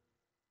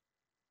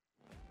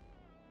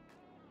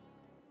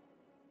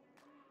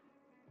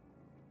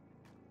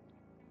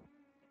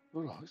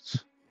 All right.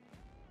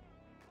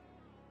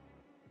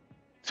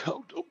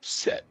 Don't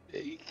upset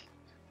me.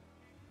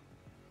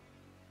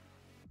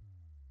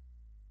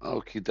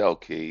 Okie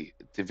dokie.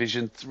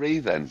 Division 3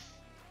 then.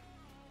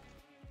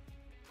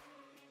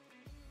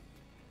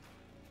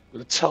 I'm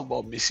going to tell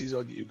my missus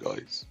on you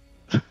guys.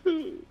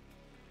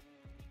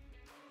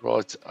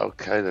 Right,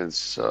 okay then.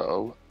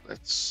 So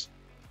let's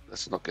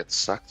not get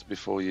sacked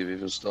before you've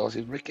even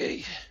started,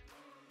 Ricky.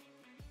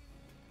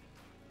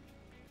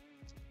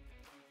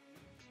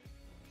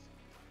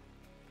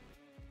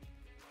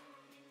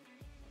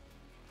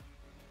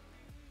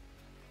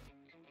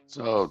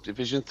 So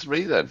Division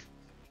 3 then.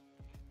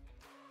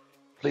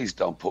 Please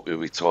don't put me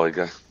with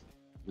Tiger.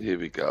 Here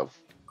we go.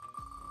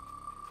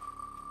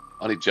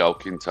 Only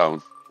joking,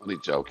 Tone. Only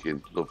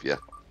joking. Love you.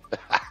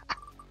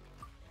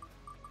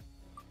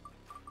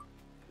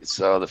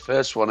 So the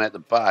first one out the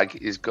bag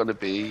is going to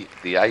be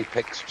the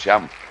Apex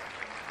Champ.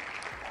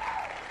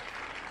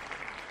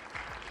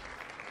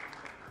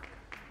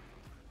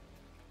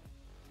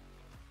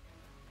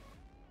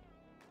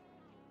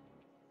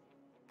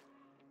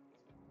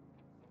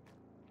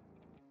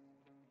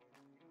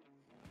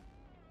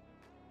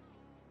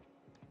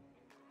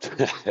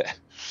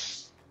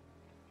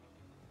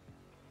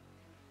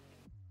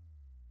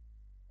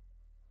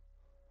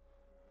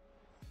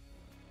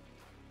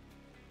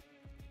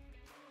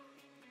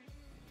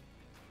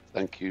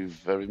 Thank you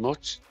very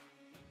much.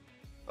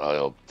 I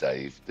hope,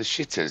 Dave. The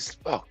shitters.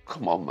 Oh,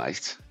 come on,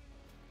 mate.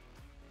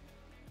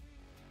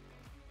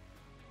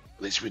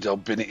 At least we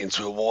don't bin it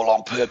into a wall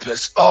on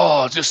purpose.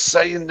 Oh, just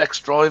saying, next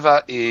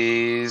driver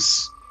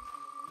is...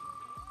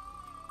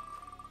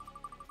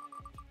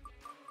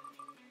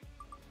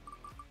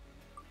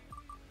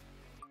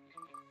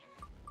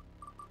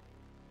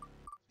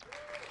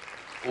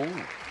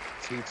 Oh,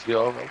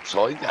 TTR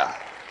Tiger.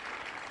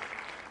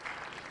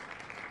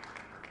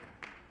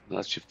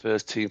 That's your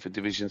first team for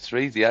Division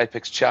 3, the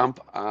Apex Champ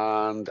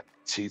and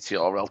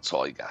TTRL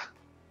Tiger.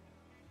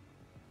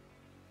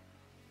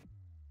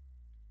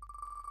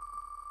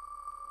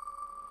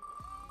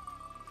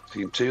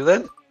 Team 2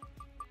 then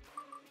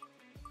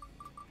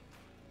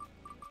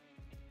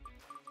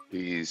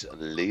is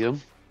Liam.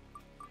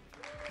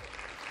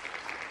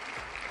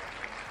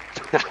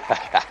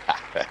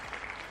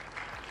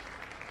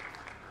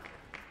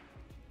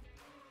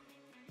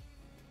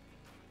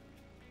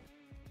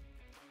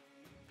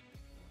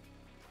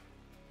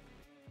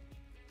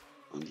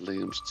 And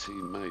Liam's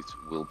teammate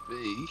will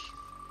be...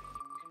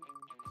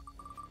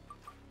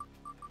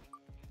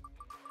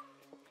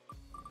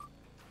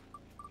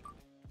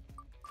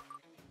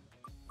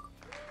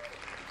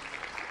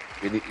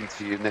 Bin it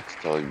into you next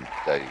time,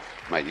 Dave.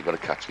 Mate, you've got to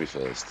catch me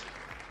first.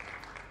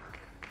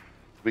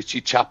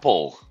 Richie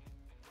Chappell.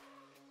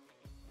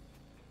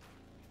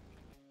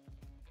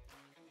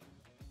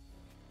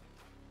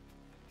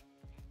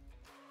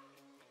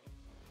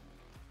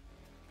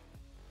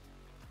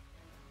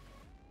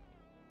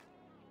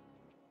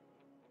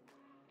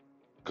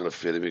 Got a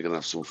feeling we're going to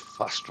have some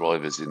fast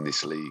drivers in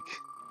this league.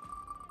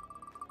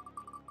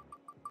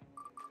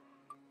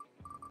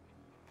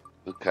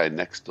 Okay,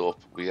 next up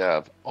we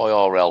have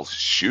IRL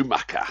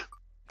Schumacher.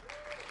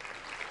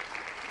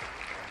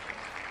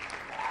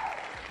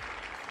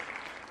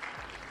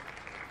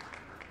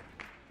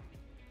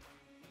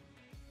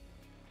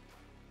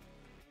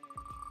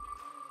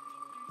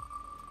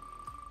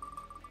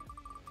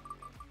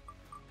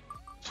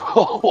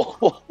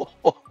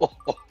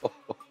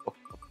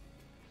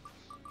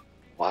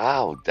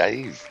 Wow,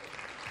 Dave.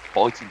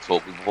 Fighting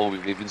talk before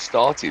we've even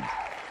started.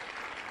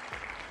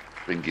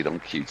 Bring it on,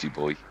 cutie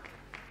boy.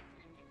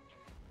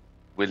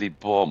 Willie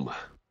Bum.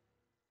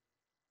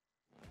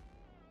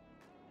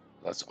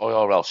 That's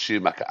IRL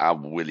Schumacher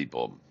and Willie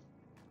Bum.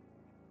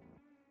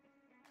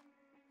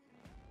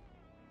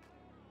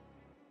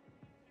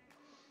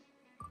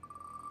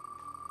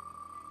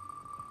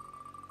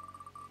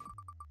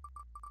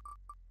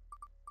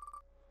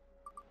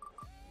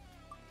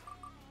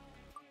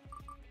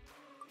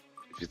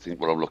 If you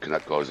think what I'm looking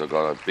at, guys, I've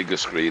got a bigger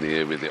screen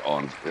here with it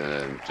on,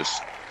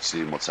 just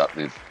seeing what's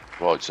happening.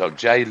 Right, so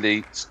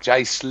Jay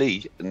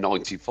Slee,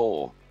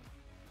 94.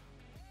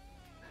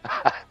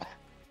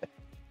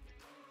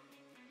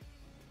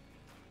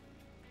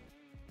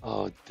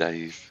 Oh,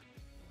 Dave.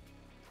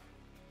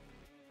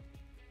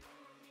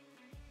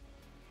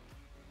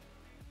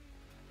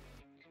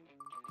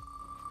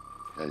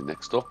 Okay,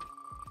 next up.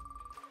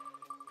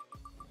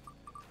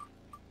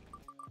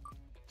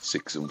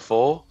 6 and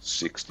 4,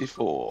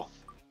 64.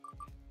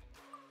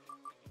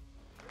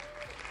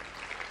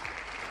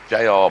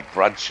 J.R.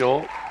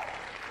 Bradshaw.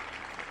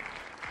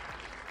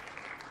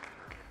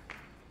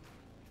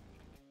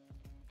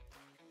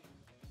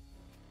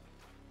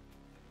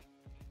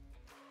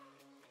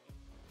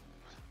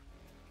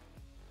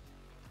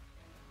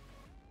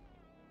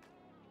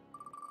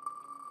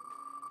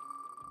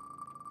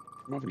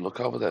 I'm having a look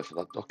over there for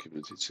that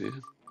document, it's here.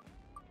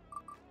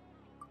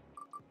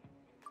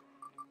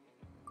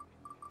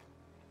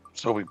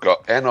 So we've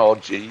got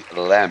NRG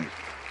Lem,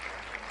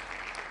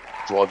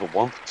 driver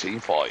 1 for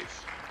team 5.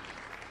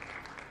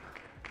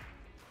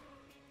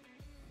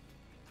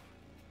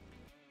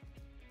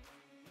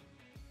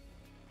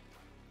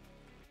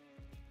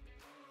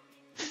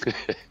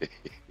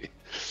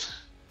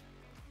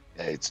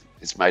 Yeah,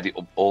 it's made it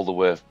all the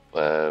way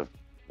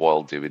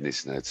while doing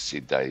this now to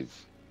see Dave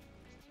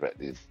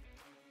threatening.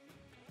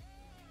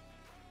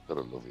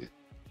 Gotta love it.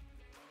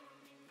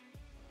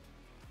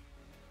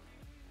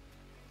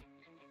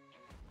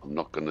 I'm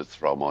not going to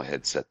throw my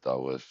headset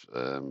though at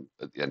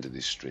the end of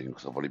this stream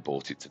because I've only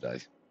bought it today.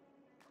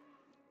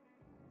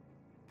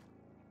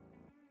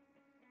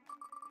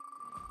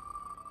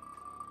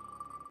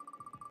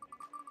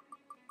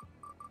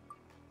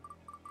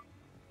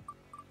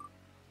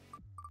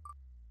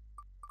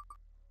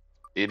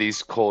 It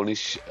is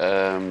Cornish,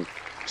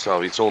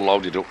 so it's all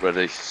loaded up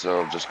ready.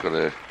 So I'm just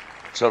gonna,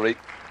 sorry,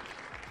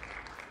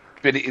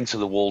 bit it into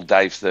the wall,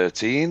 Dave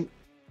 13.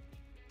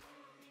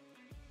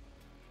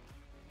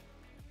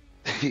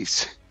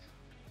 He's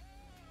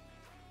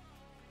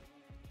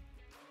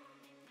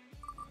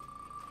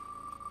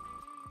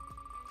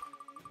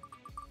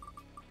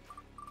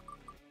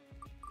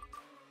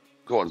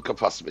go on, come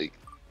past me.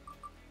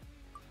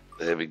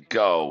 There we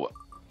go.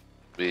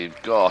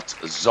 We've got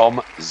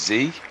Zom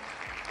Z.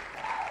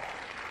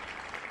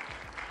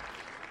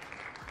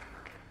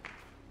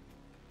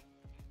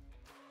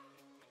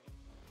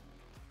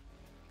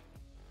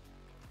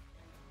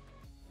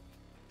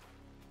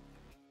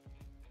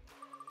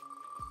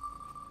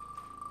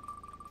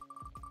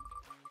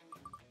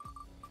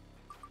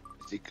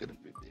 Is it gonna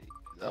be me?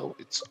 No,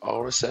 it's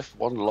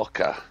RSF1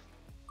 Locker.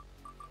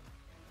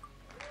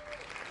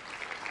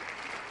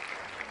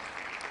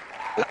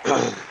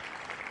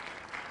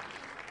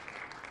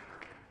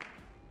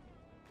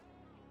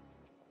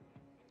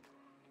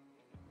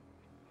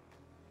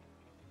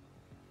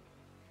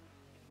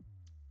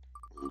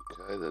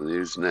 Okay, then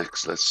who's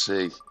next? Let's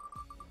see.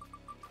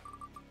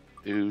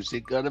 Who's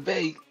it gonna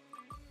be?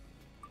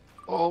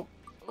 Oh,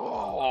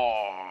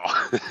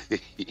 oh!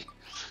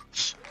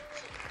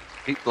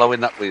 Keep blowing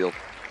that wheel.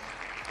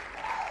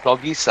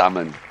 Soggy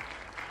salmon.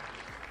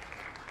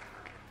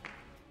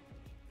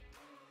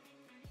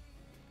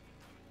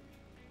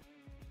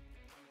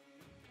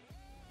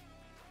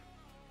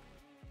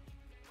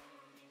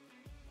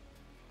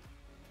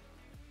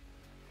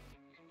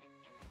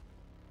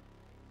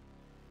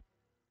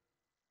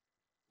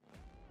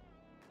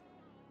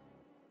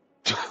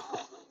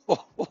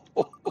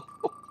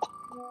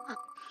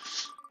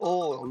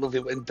 Oh, I love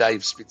it when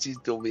Dave spits his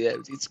dummy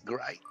out. It's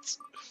great.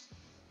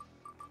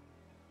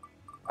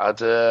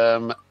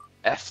 Adam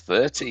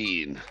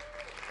F13.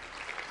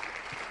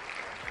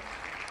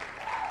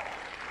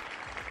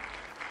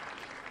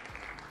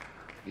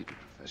 Keep it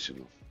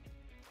professional.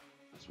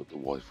 That's what the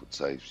wife would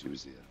say if she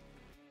was here.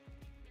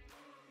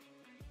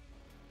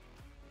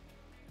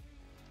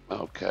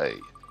 Okay,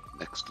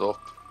 next up.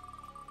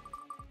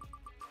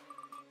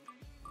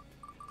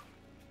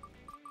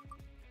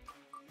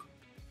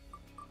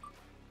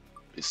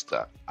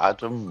 Mr.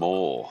 Adam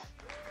Moore.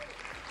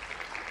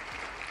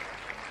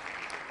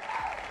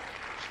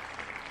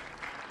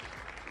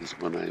 Is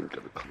my name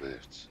going to come out?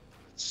 Let's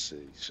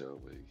see, shall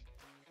we?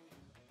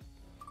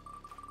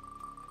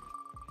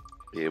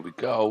 Here we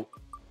go.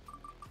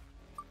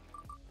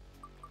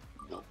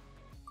 No.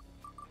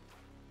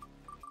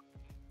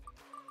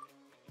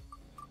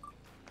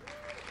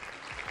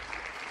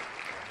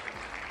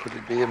 Could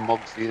it be a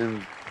Moxley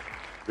and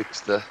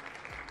Rickster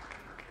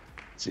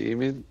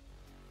teaming?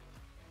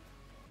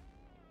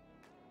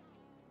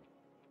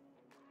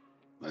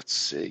 Let's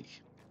see.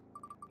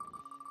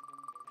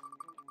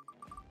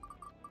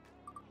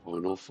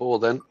 Final four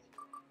then.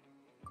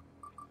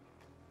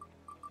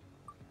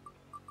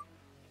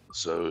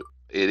 So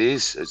it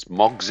is. It's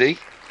Mogsy.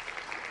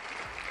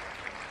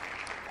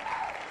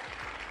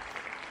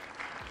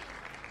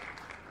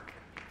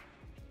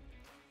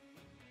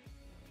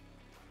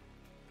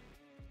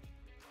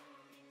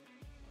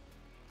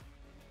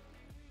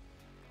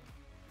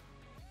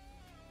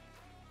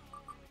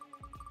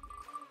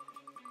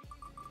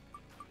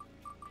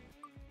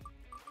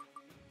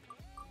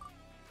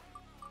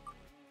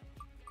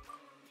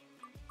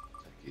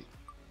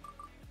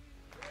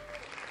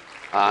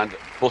 And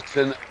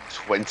button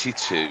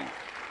 22.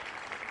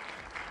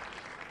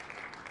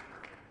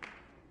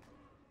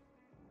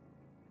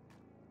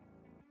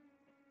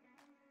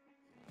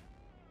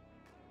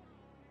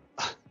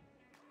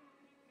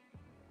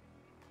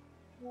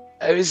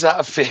 How is that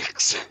a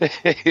fix?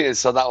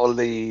 So that will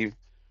leave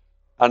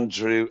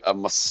Andrew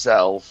and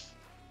myself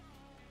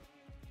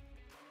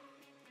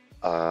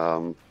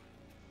for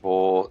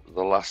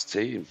the last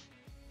team.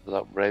 So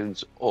that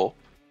rounds up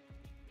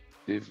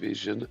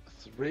Division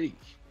 3.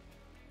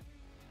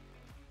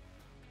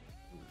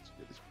 Let's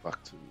get this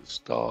back to the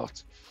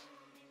start.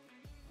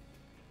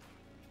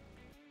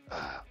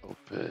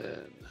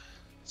 Open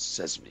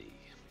Sesame.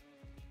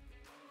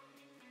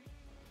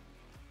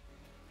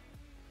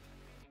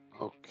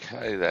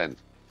 Okay then.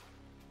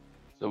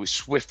 So we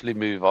swiftly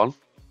move on.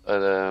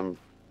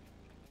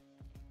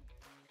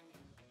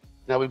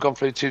 Now we've gone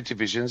through 2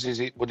 divisions.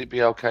 Would it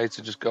be okay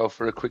to just go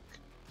for a quick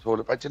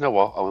tour? But you know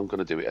what? I'm going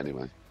to do it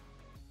anyway.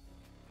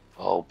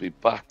 I'll be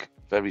back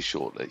very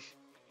shortly.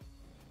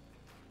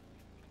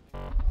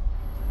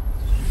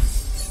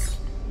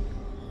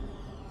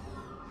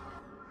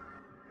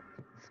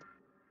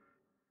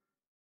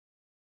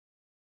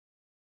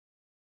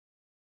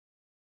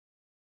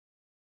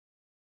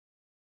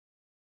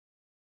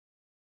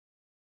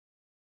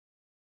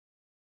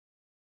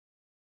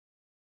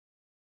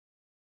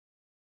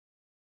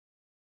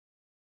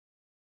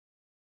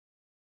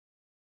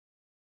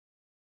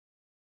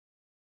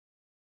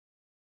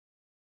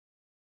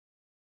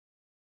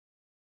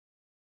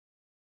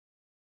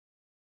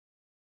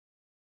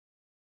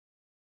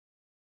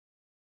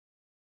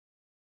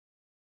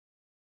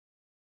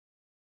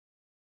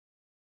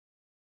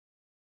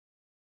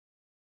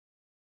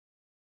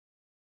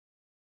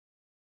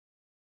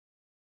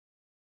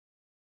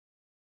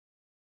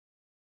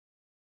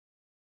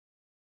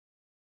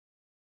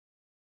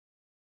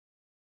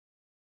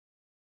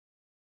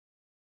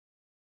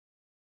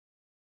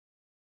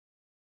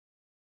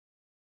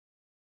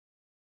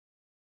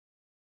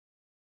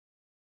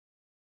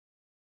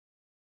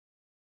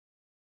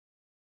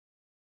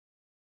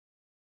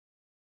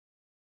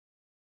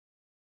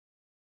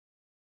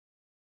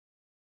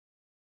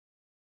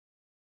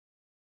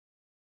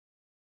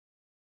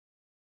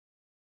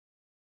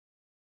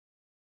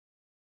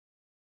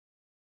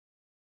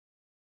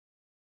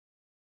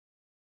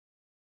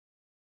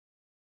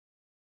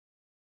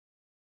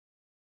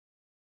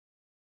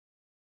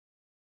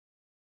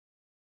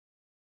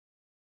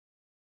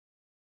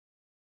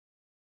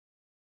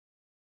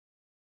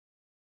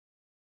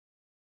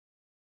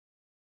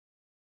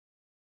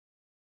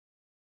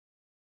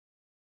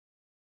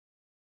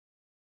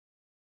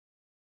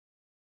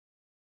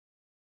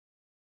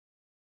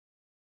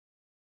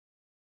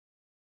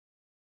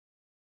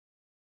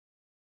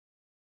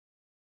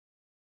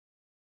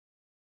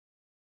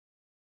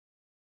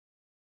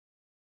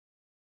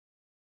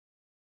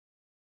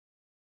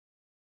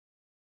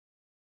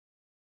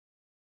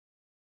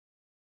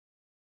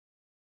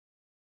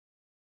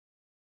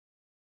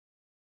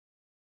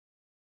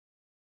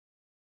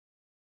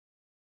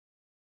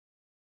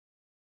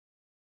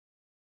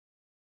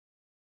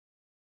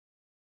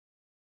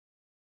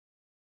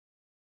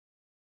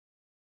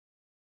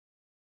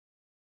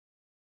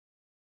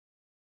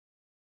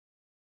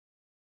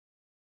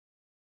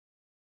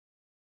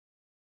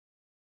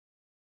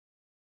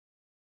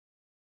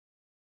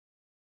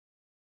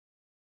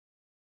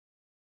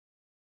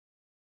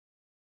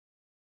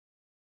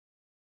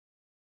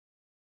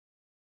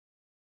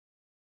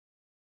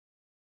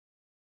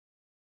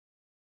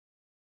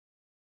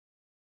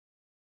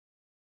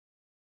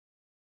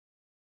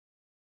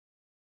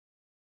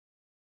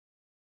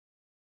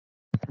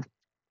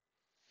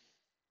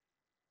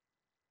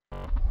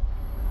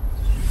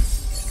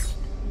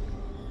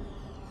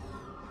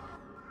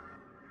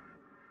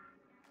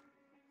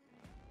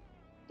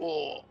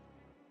 Oh,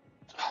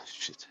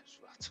 shit, it's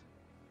that.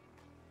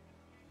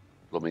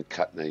 Blooming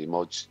cat now. You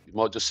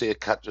might just see a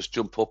cat just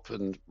jump up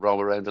and roll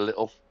around a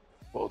little.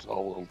 But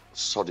I'll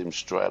sod him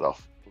straight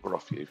off. Bugger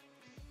off you.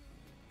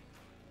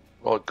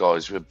 Right,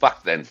 guys, we're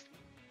back then.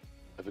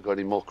 Have we got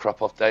any more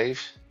crap off,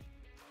 Dave?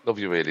 Love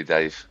you really,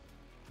 Dave.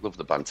 Love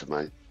the banter,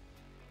 mate.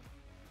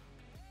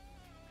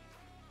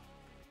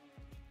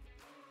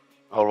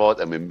 All right,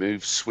 then we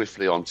move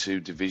swiftly on to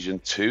Division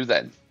 2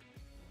 then.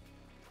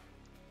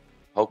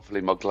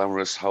 Hopefully my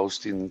glamorous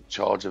host in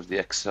charge of the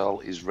Excel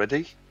is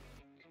ready.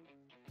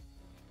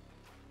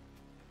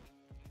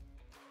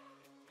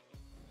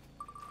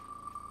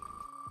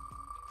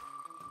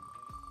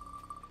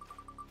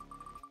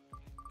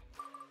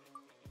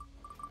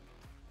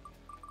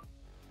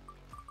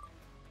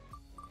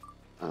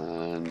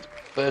 And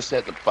first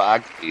out the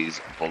bag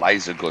is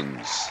Blazer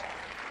Guns.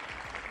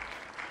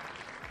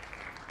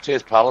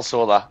 Cheers, pal. I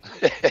saw that.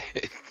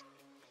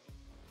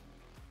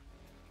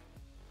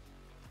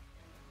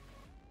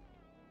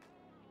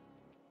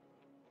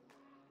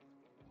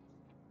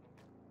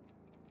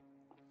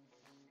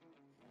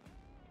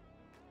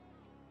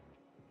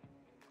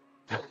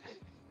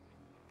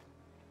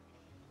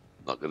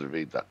 Not going to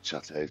read that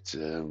chat out,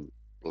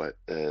 like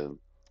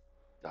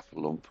Daffy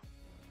Lump.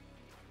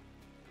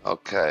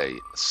 Okay,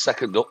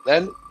 second up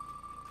then.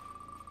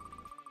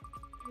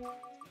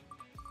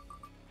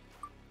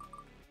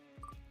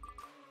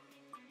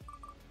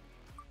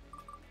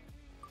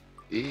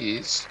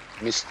 Is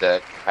Mr.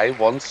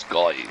 K1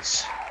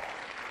 Skies.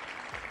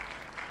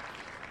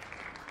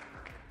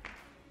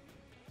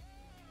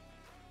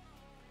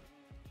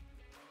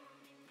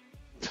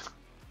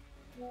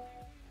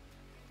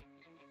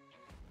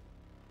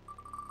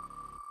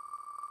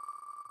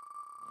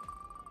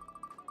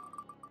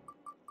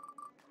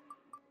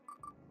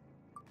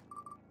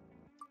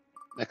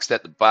 Next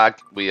at the bag,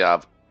 we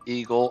have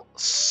Eagle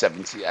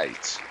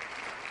 78.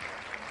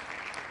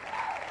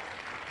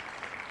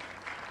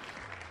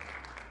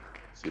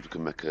 See if we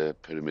can make a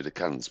pyramid of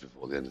cans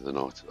before the end of the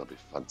night. That'd be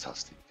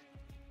fantastic.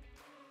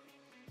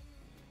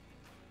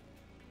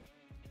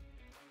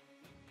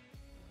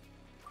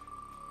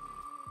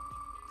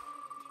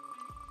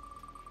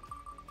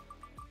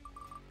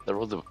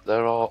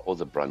 There are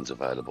other brands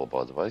available,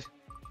 by the way.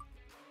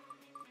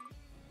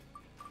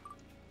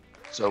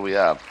 So we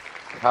have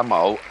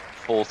Camo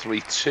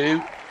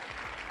 432.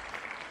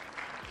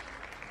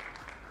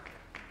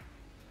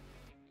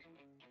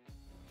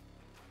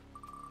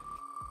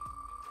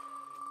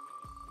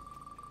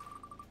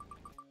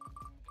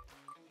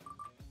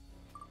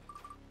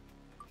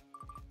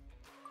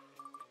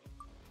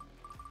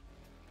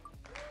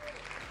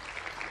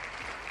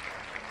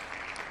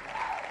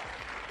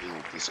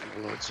 Disco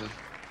lights on.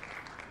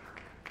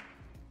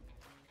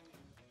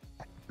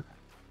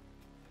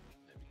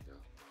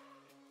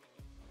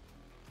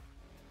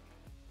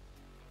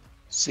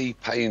 C.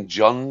 Payne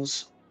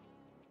Johns.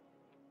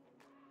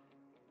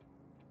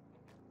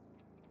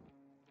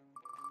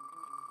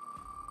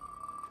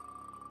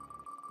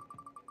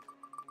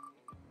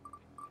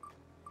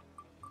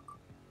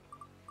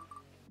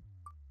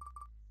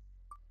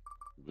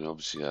 We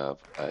obviously have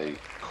a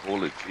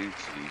Call of Duty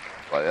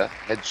player.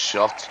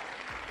 Headshot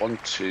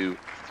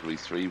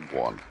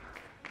 12331.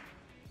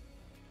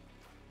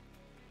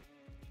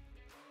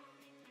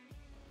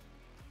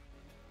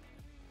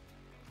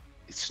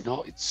 It's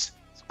not, it's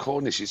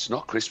Cornish, it's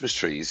not Christmas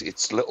trees,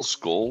 it's little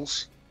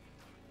skulls.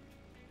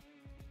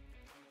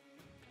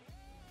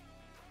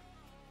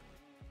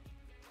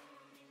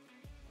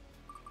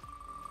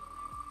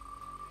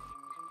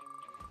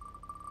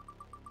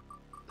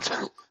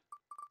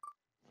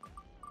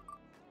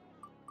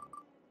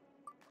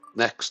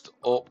 Next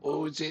up,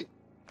 oh, is it?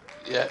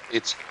 Yeah,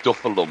 it's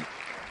Duffalump.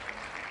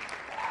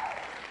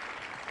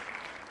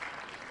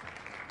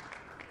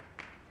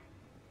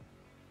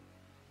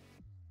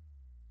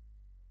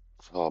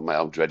 Oh, mate,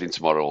 I'm dreading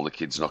tomorrow, all the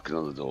kids knocking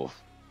on the door.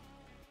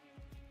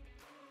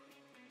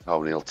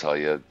 Tony will tell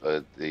you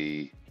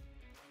the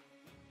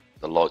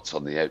lights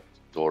on the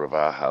outdoor of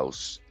our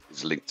house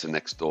is linked to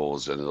next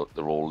doors, and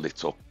they're all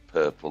lit up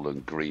purple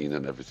and green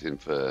and everything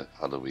for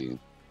Halloween.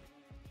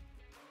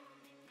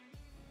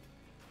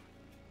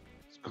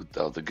 It's good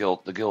though. The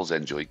girls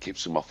enjoy it,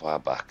 keeps them off our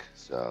back.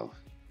 So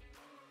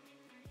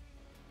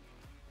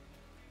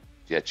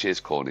yeah,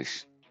 cheers,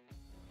 Cornish.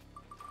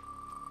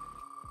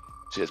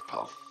 Cheers,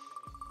 pal.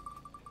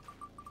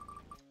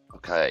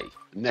 Okay,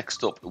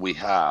 next up we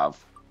have,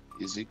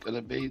 is it going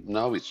to be?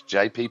 No, it's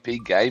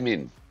JPP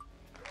Gaming.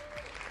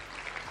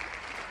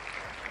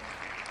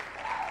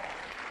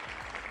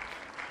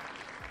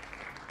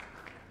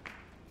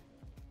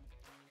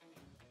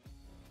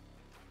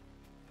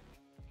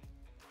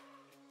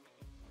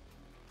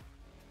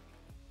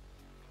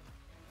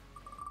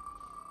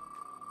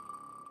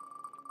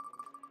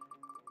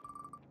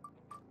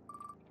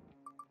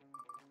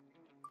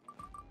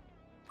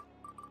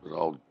 Good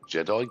old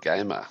Jedi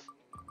Gamer.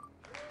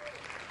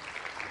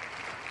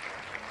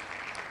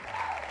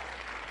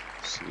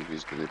 See who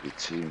he's going to be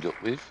teamed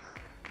up with.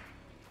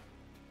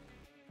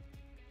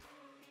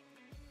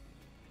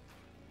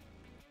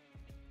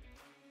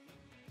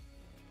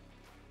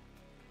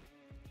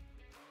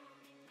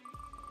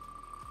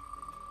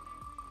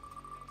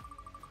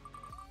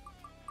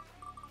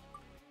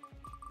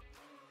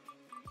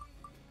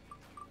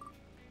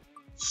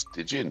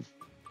 Stygian.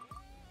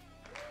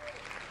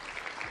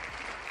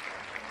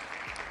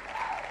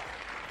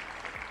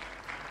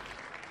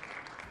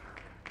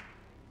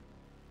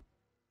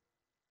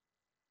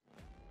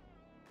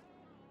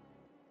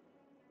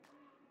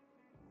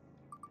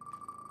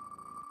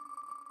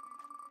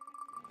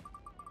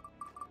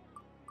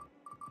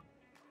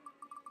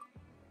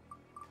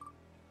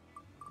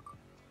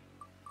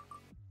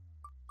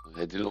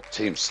 Heading up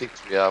Team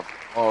 6, we have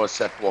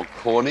RSF1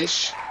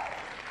 Cornish,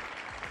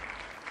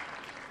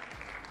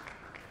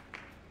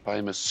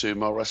 famous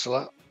sumo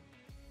wrestler.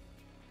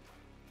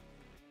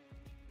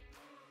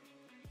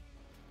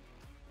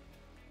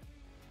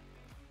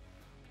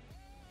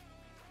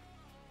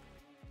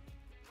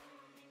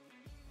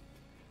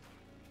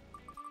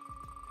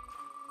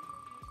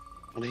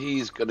 And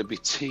he's going to be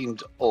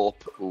teamed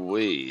up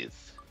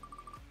with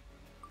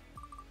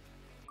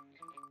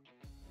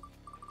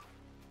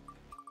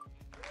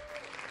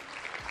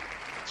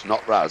it's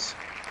not Raz.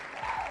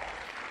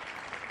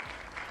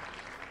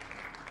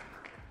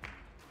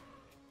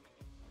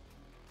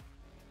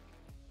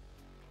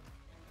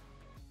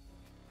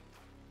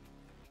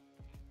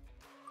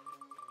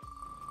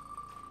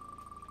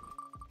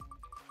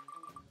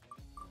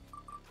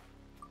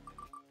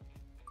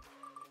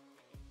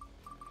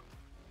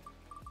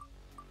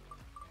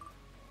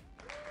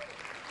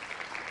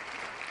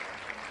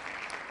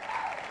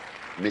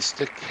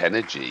 Mr.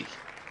 Kennedy.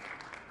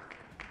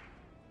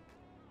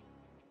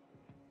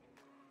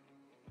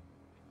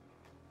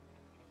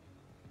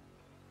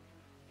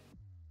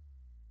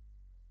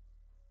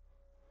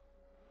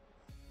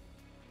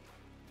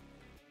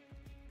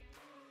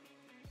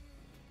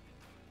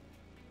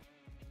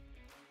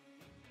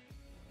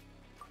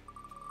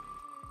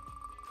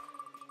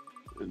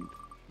 And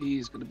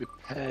he's going to be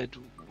paired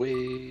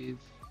with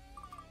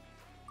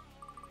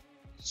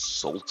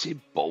Salty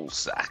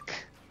Ballsack.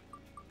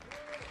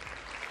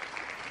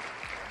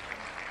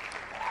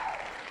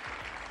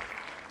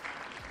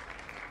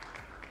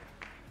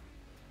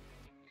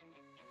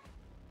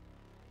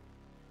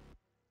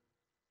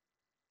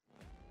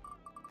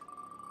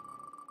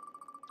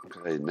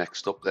 Okay,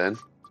 next up then,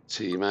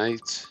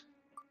 teammate.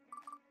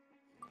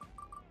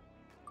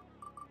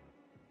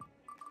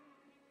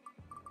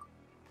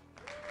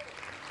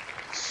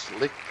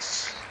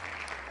 Slicks.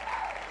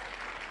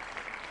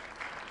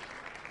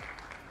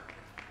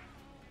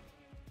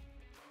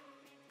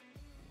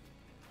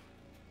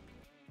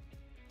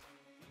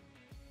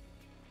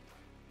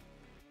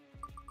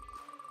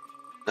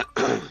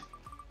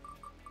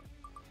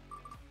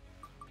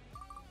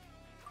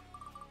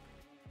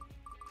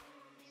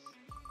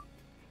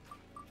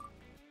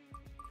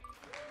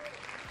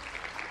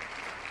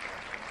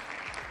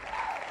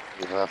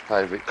 Our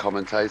favourite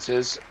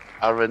commentators,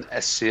 Aaron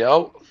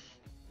SCO.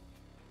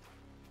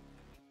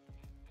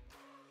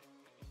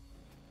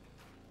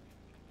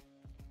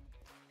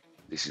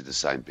 This is the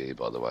same beer,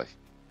 by the way.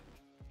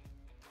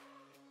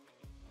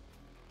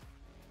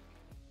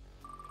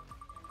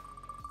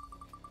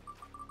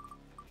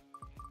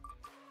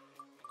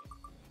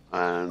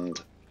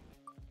 And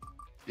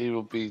he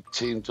will be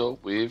teamed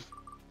up with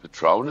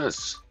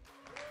Patronus.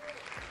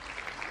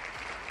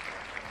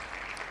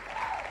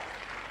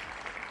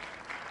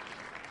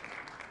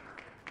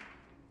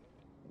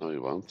 No, he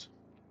won't.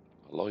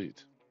 I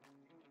lied.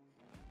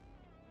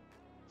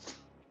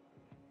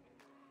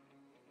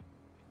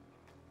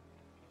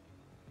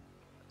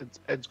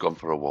 Ed's gone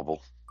for a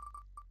wobble.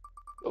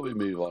 Let me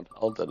move on.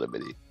 Hold on a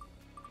minute.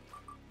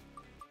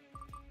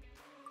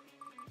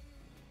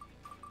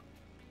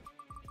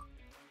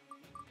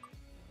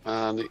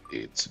 And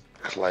it's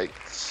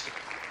Clates.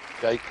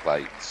 Jay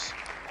Clates.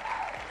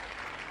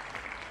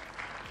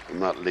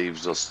 And that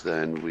leaves us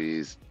then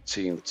with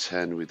Team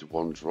 10 with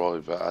one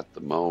driver at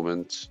the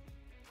moment,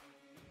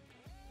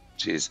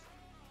 which is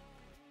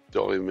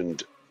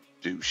Diamond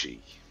Douchey.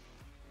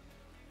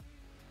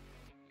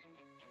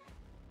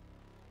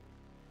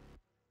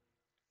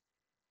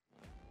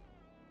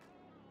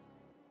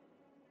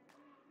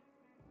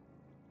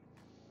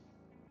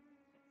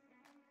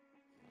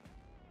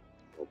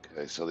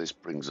 Okay, so this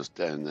brings us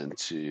down then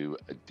to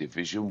a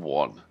Division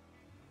 1.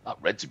 That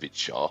red's a bit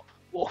sharp.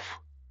 Woof.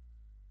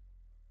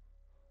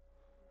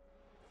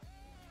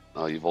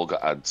 Oh, you've all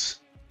got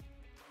ads.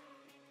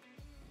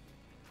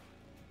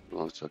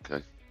 Right,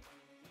 okay.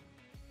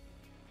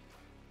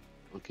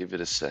 I'll give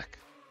it a sec.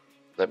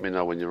 Let me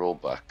know when you're all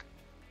back.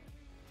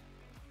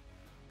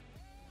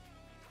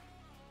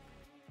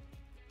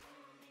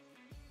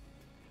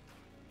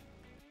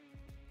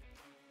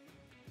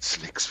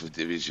 Slicks for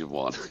Division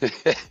 1.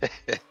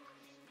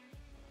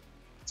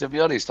 To be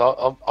honest,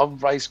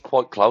 I've raced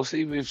quite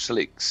closely with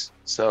Slicks,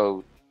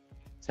 so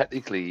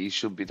technically he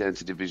should be down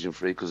to Division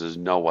 3 because there's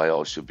no way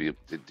I should be up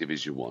to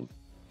Division 1.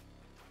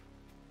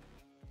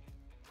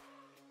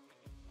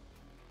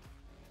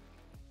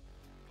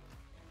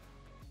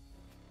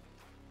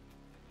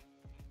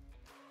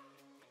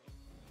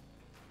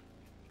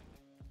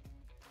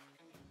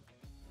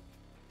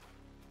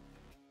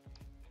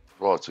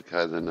 Right,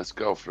 okay then, let's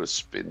go for a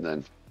spin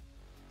then.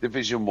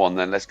 Division 1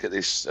 then, let's get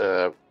this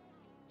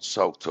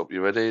soaked up.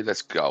 You ready?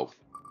 Let's go.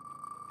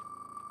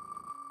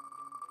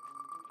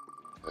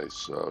 Okay,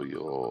 so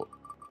you're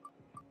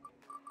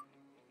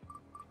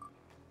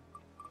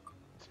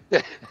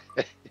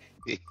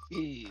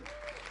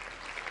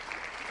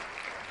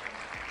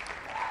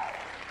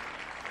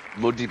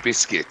muddy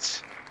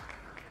biscuits.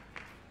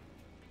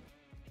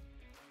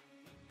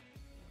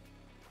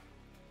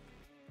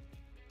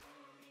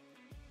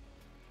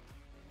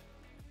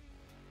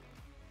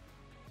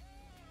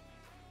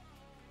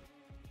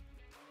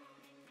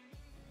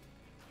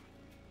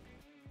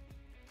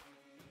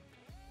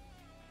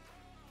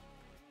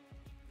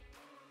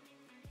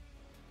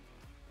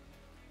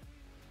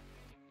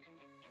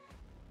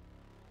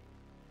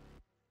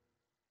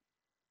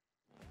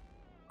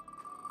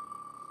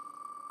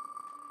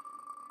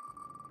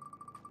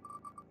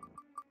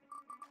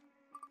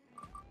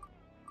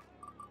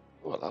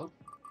 Oh, hello.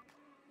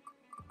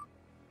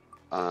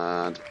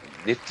 And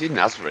Nifty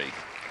Nasri.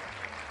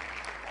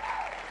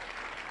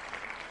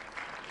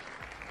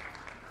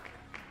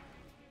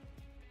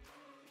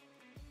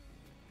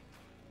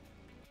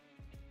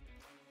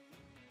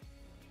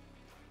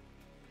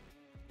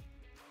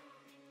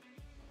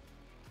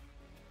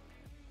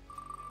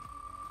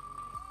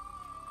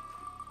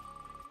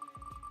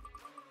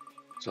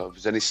 So if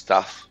there's any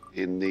staff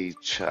in the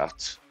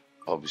chat,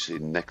 obviously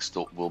next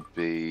up will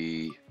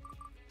be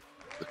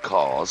the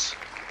cars,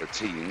 the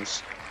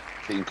teams,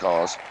 team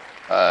cars.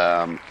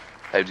 How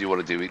do you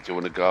want to do it? Do you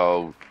want to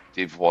go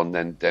Div 1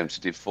 then down to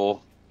Div 4?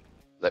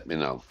 Let me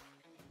know.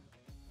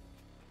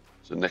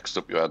 So next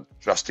up you had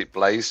Drastic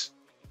Blaze.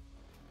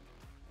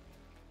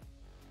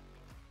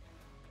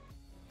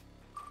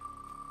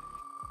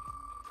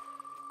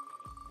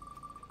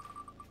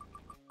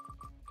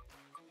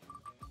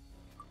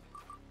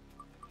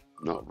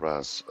 Not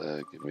Raz.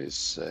 Give me a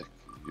sec.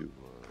 You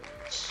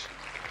words.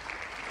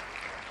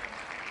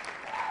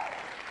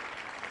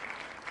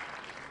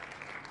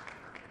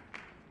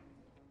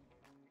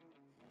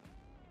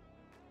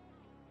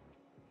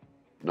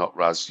 Not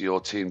Raz. You're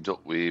teamed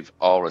up with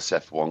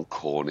RSF1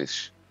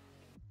 Cornish.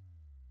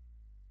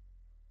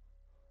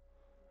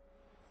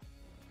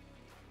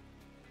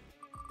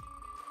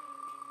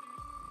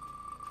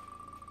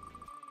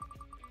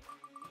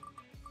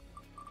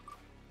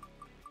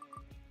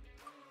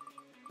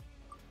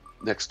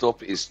 Next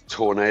up is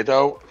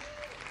Tornado.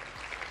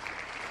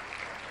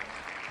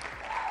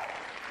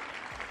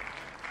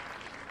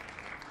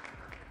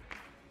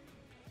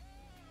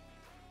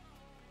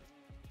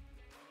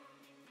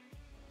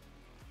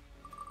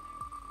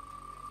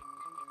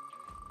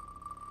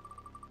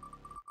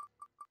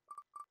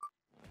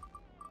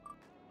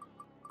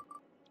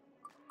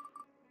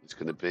 It's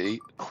going to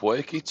be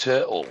Quirky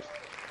Turtle.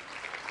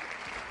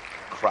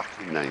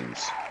 Cracking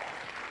names.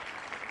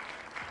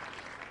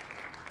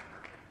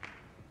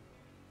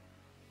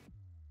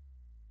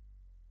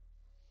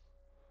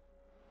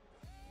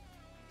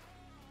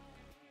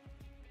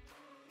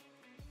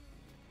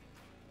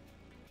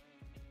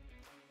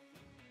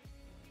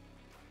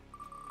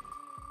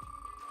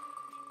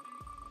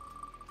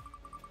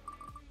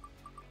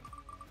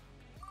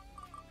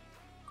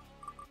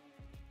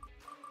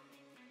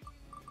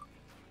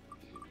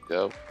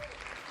 Go.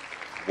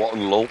 What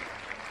and lull.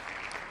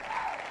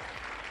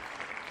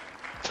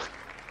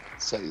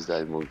 Say his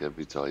name wrong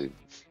every time.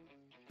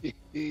 And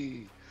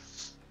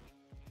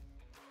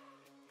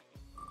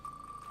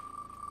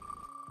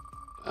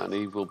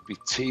he will be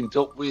teamed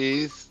up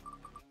with.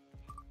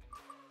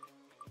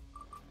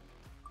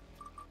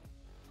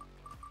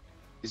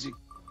 Is he?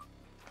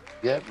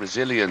 Yeah,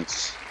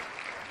 Resilience.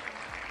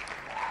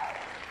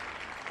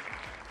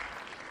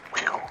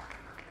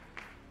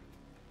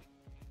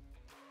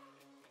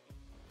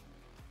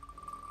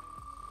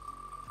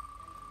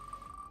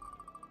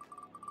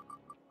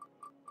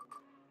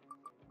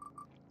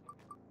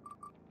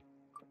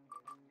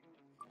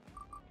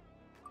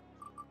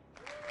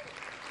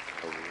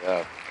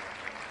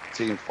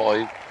 Team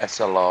 5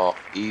 SLR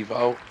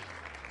Evo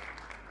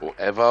or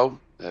Evo,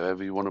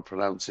 however you want to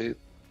pronounce it.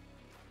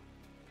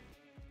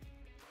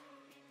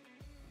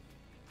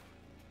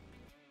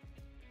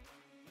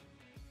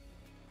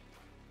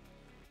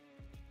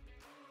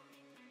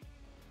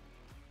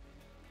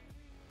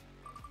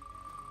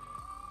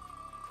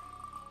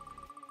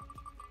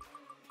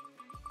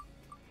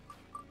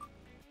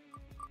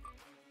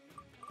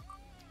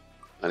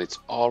 And it's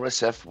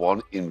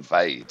RSF1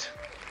 Invade.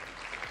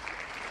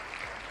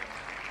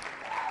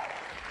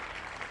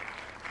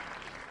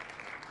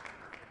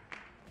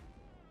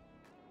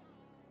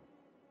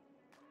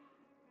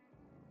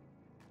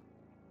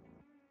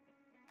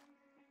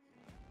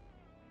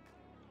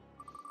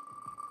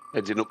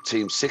 Heading up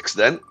Team 6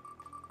 then.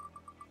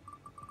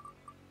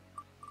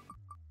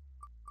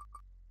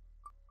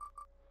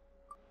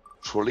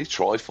 Trully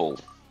Trifle.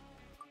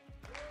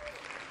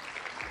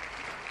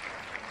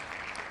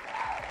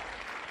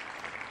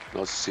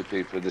 Nice to see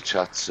people in the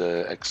chat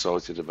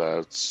excited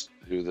about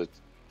who they're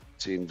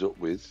teamed up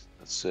with.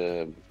 That's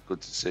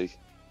good to see.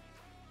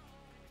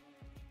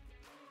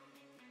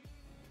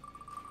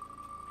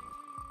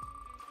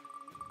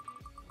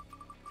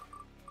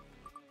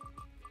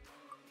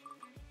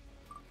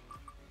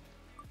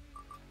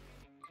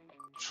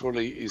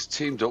 successfully is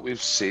teamed up with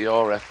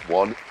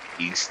CRF1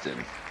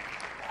 Eastern.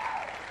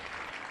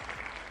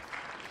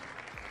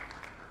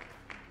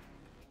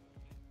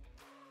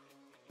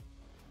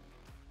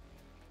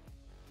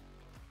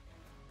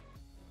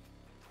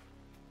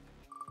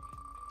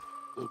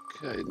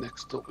 Okay,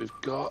 next up we've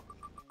got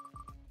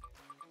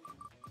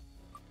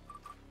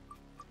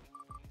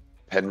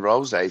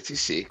Penrose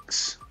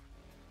 86.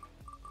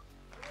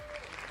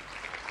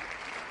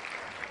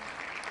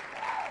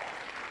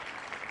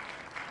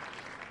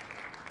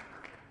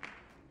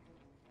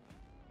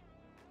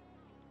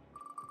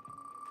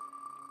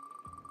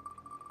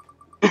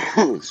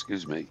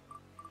 Excuse me.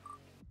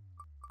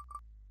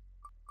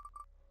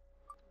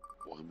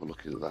 Why am I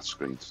looking at that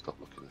screen? Stop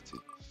looking at it.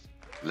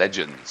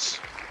 Legends.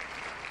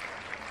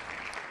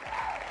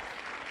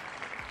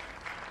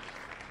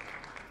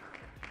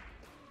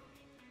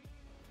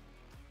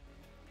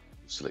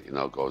 Just to let you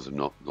know, guys, I'm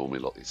not normally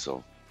like this, so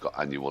I've got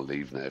annual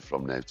leave now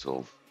from now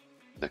till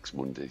next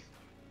Monday.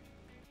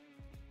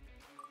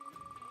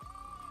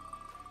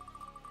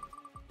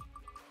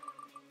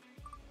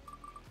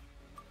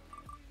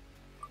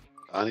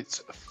 And it's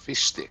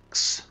fish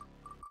sticks.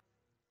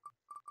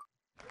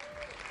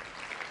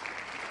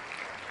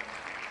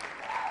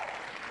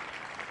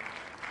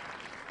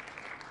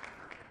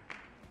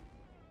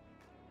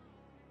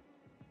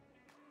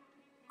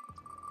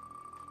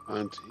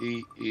 And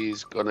he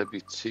is going to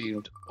be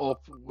teamed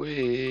up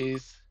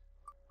with...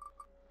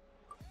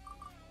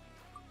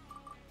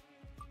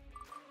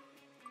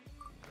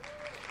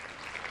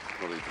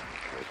 Not even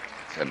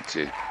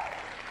tempted.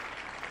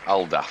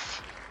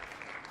 Aldaf.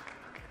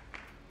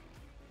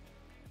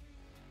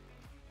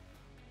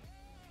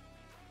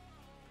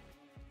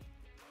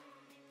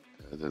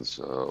 Okay, then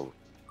so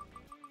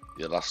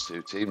your last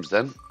two teams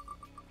then.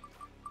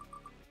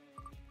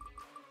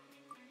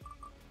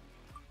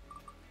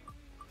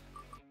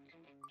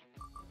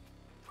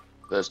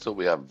 First up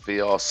we have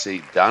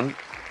VRC Dan.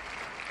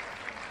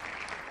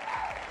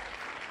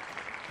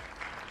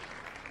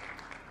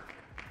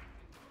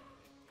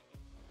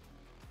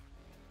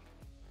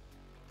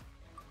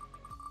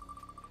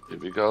 Here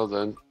we go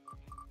then.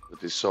 The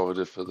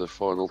decider for the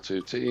final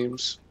two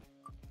teams.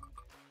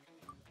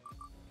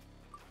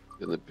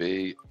 Going to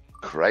be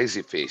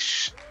Crazy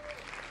Fish.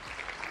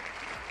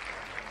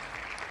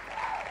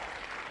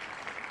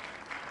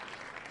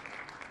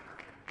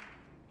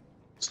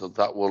 So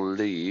that will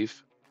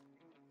leave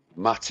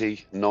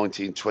Matty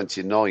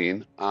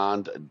 1929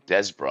 and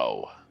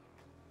Desbro.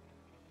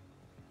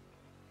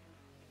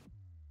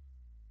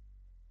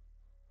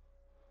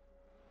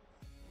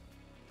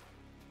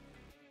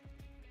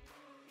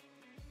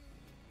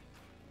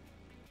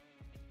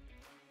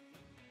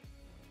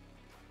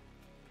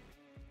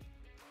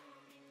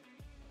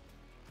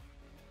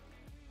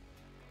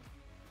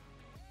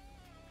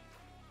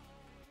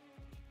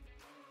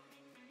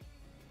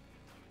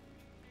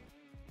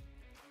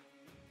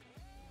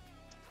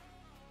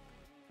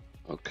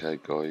 Okay,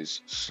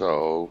 guys,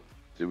 so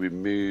do we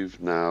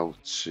move now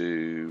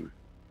to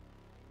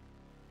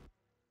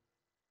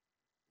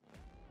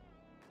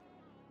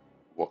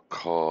what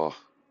car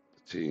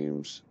the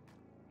teams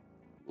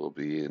will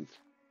be in?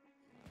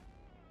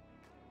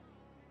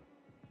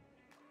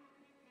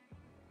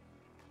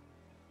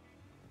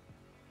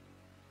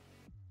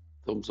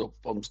 Thumbs up,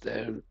 thumbs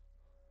down.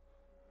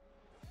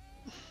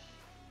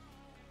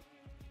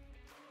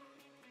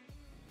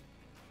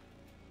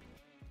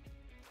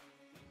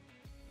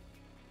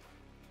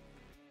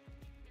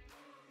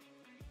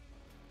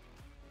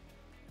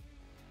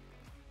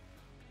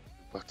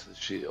 Back to the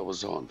sheet I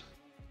was on.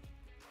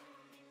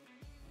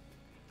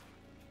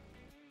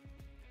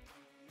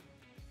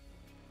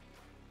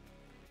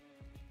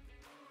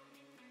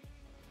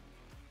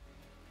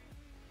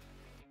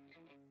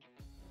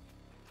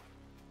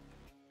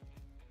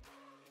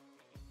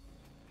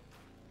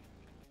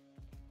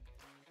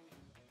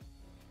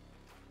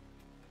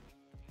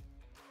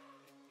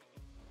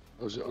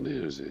 Oh, is it on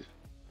here, is it?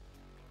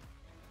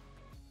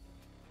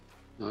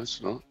 No,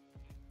 it's not.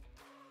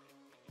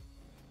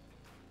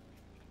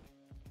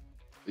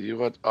 You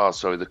had... Oh,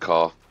 sorry, the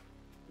car.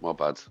 My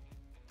bad.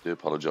 Do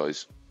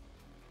apologise.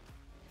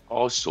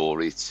 I saw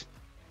it.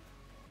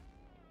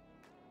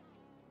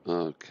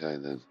 Okay,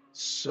 then.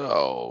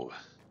 So...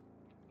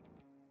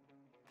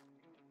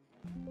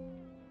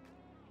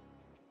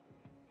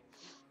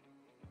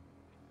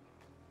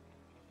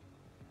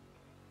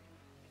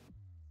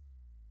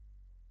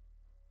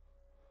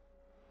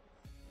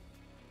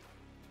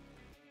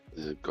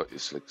 Yeah, got your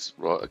slicks.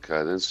 Right,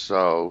 okay then.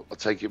 So, I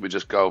take it we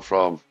just go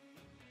from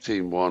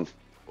Team 1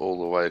 all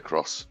the way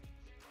across.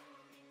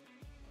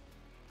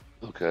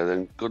 Okay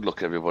then, good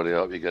luck everybody. I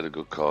hope you get a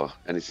good car.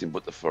 Anything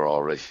but the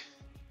Ferrari.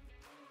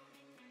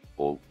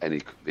 Or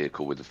any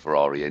vehicle with a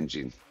Ferrari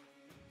engine.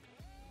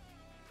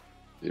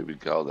 Here we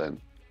go then.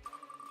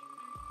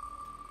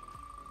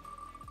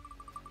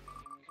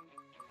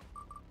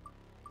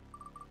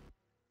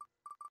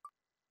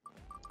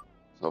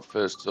 So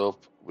first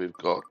up, we've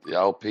got the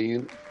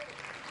Alpine.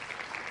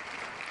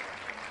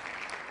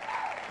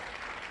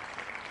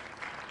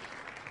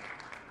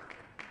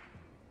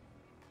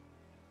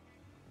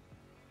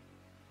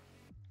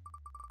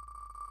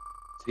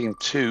 Team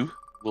 2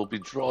 will be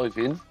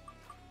driving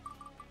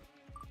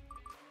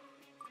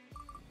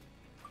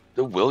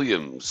the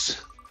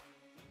Williams.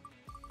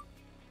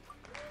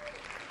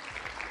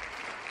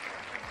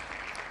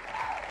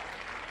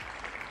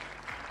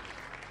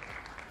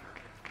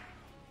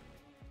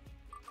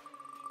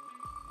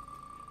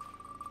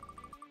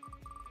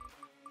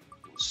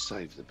 We'll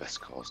save the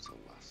best cars till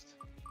last.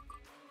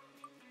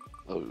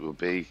 Oh, it will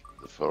be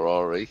the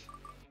Ferrari.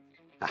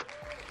 Ha.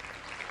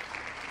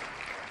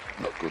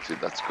 Not gutted,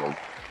 that's gone.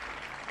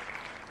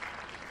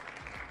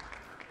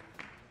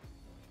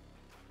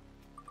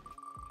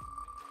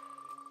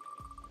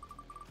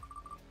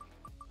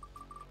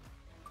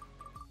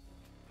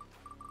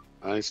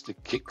 Nice to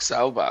kick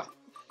Sauber.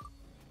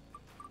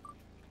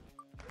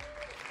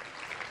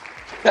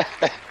 Got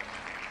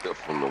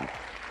full lump.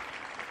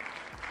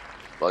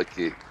 Like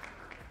it.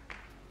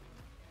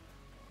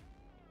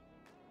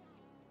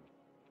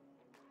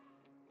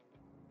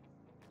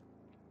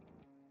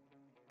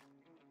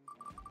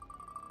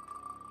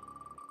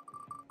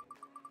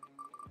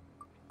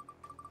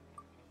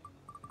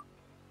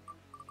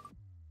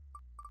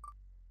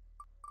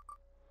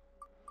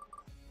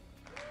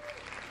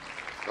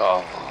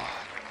 Oh,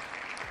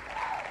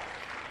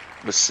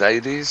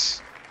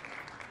 Mercedes.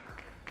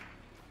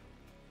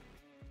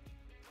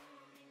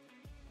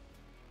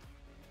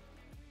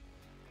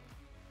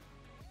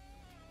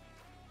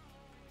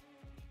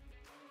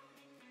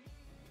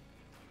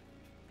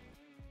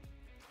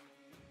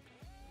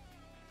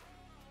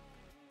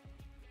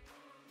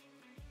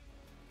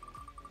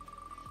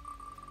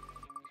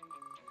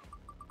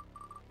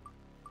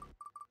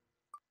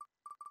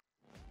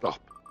 Stop.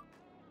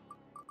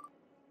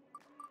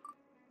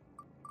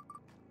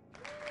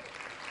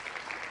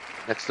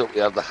 Next up,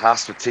 we have the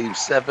Haas for Team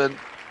 7.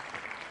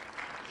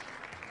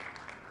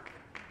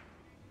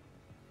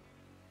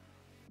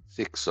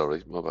 6,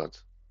 sorry, my bad.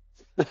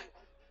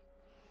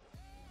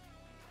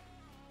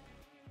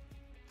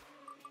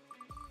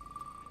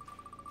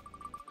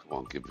 Come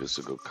on, give us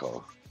a good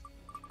car.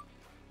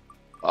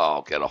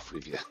 Oh, get off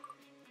with you.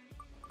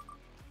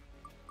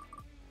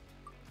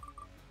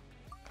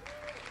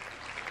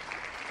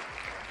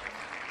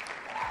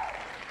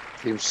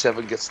 Team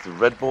 7 gets the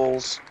Red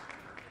Bulls.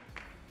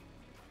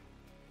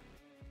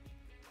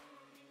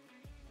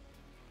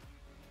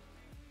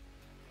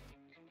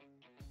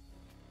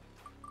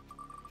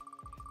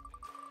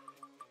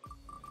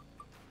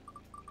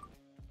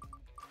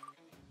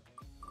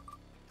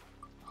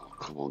 Oh,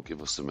 come on, give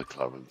us the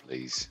McLaren,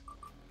 please.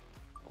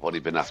 I've only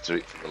been after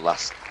it for the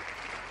last,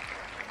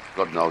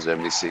 God knows how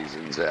many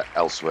seasons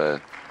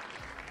elsewhere.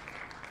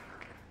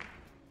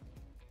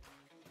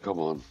 Come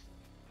on.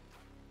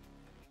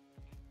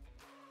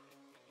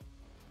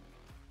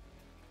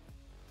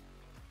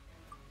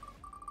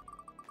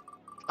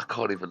 I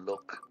can't even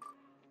look.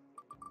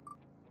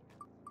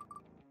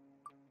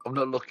 I'm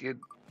not looking.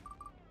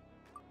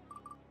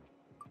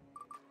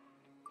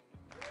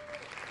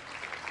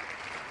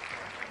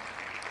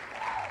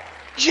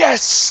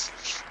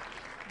 Yes!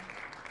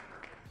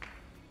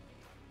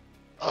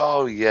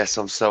 Oh, yes,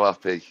 I'm so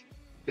happy.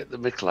 Get the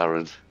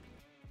McLaren.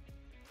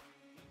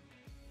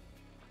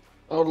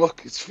 Oh,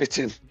 look, it's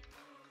fitting.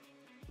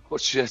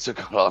 What shirt I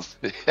got on?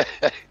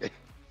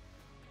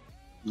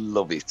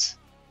 Love it.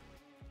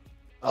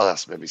 Oh,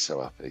 that's made me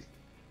so happy.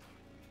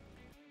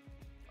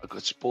 I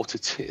got sport a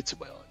tear to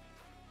my eye.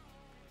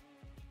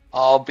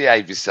 Oh,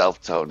 behave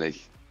yourself, Tony.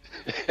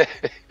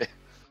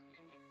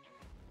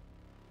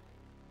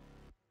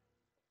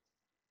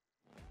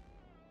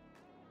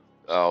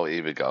 Oh,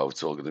 here we go.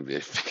 It's all going to be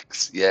a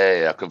fix.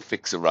 Yeah, I can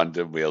fix a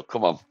random wheel.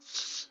 Come on.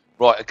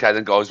 Right, okay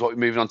then, guys. What we're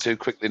moving on to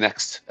quickly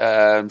next.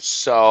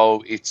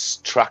 So it's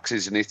tracks,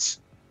 isn't it?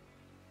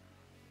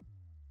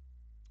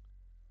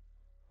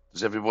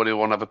 Does everybody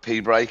want to have a pee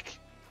break?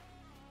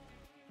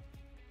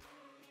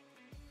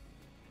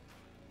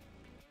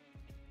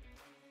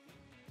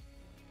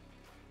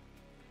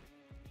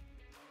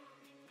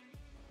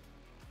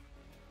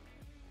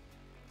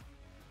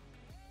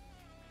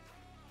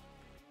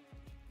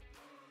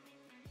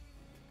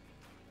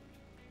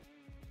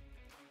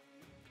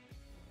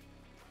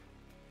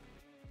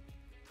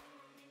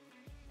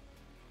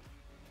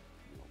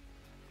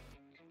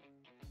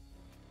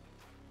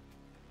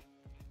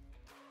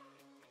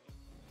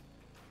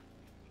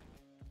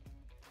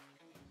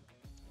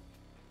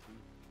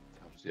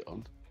 How's it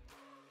on?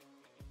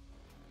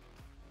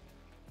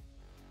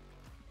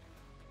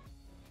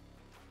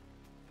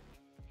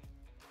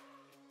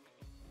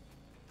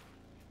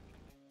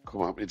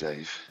 Come on, me,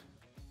 Dave.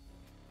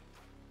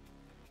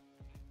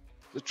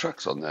 The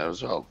track's on there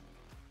as well.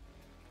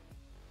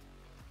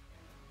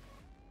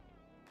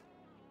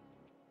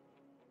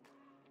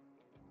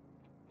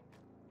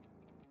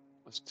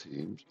 That's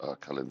teams. Oh,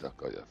 calendar.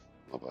 Got you.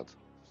 My bad.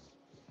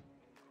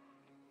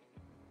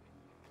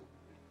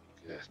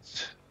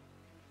 Get.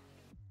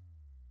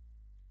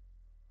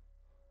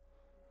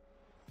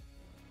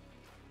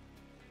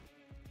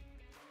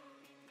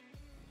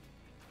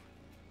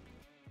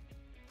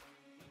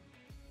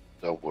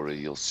 Don't worry,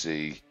 you'll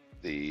see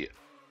the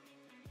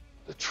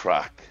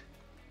track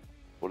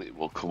but it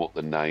will come up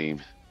the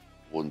name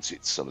once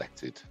it's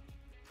selected.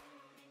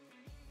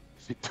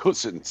 If it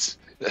doesn't,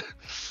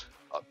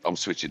 I'm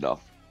switching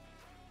off.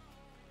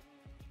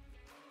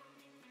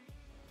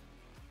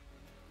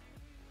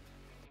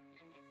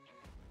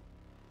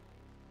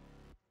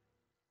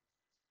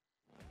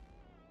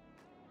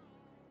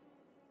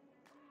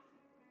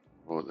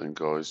 Right then,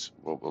 guys,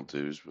 what we'll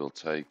do is we'll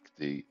take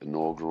the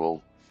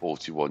inaugural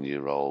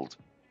 41-year-old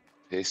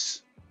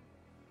piss,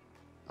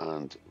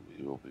 and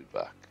we will be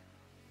back.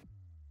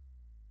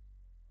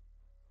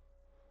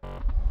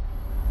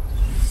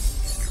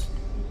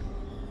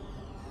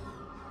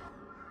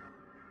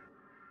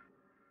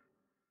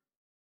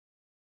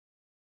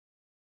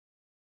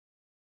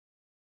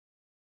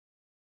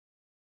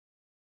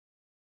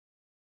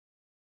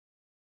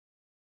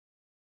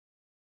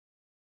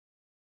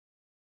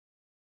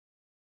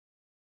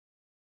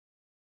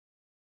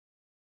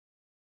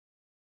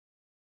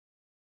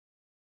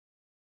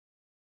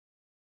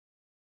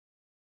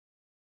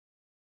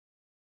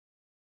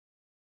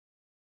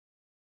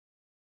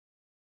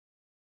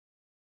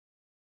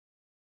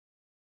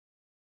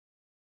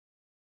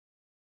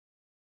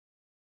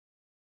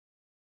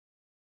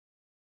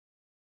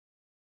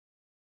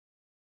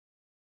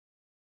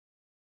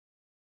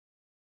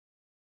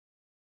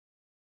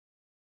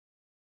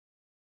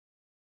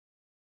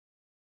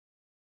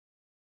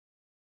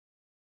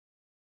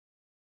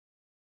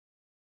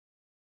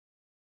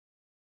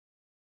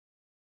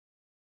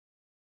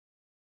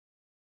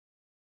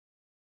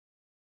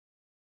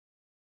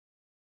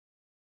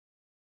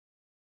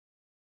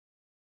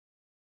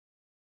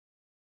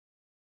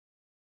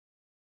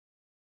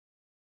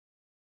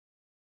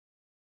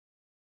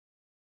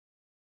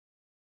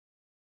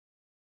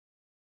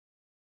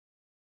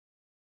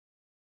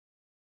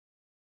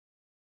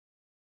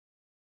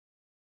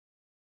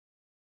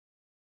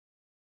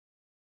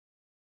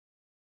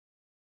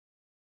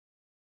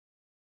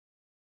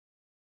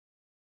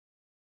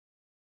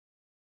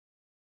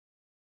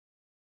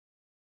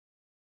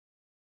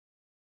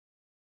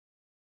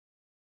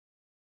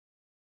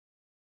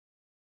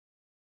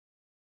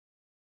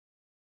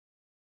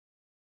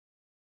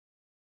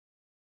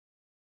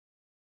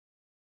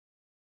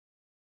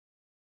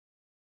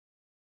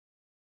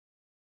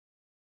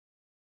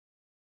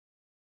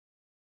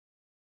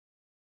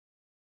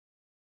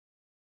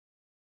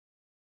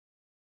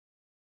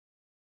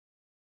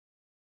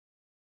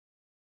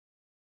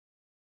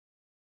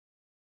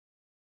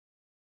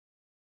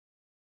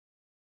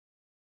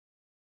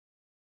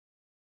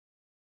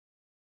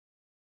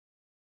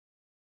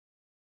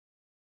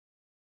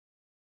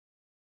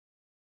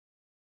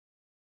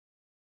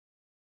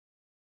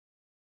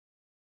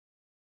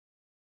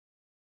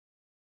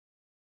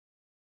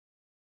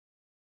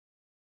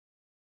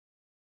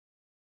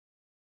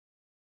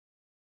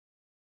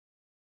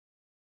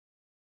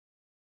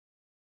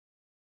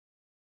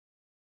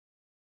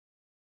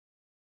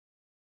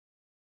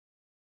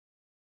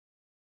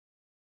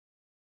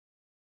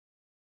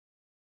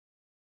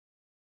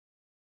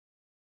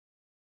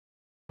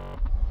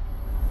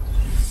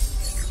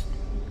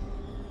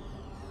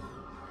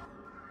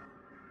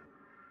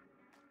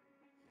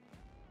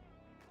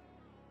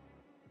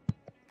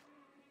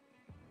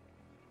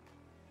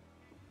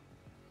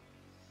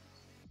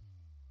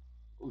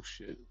 Oh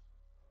shit.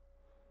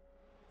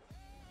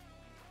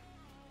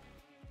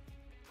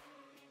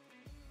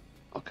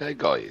 Okay,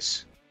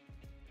 guys.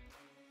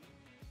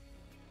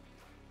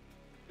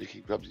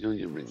 Ricky, grab the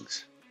onion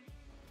rings.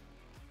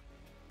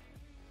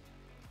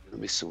 I'm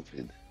gonna miss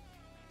something.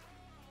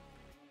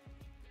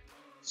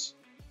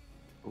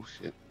 Oh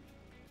shit.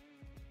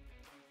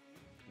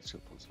 Catch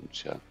up on some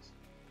chat.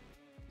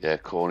 Yeah,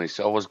 Cornish.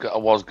 I was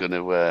going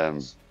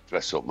to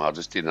dress up, man. I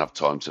just didn't have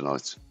time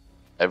tonight.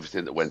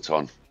 Everything that went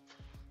on,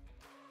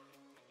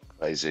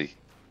 crazy.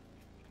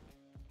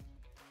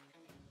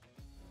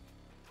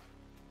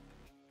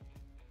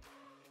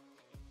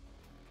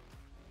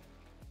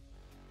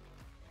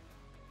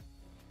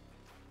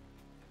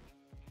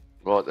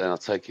 Right then, I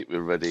take it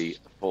we're ready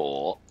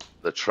for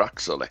the track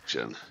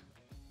selection.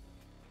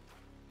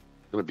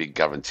 Going to be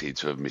guaranteed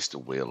to have missed a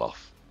wheel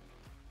off.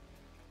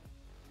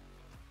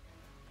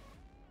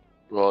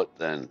 Right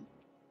then.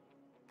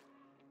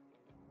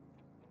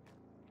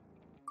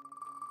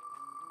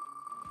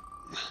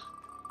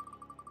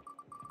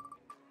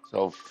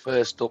 So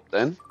first up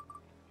then,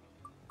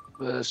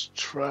 first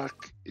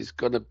track is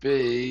going to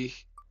be.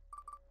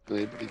 Can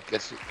anybody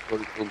guess it before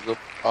it comes up?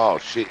 Oh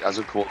shit,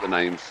 hasn't caught the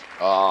names.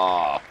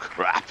 Oh,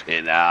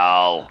 crapping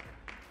hell.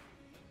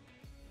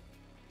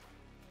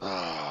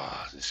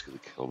 Ah, this is going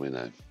to kill me now.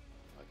 Right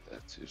there,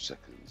 2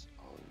 seconds.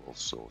 I will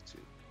sort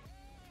it.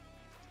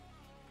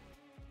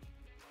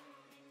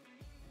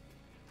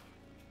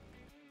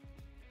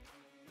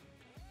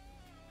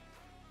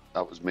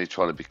 That was me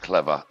trying to be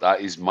clever.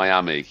 That is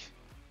Miami.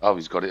 Oh,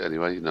 he's got it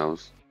anyway. He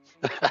knows.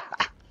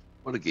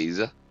 What a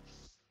geezer.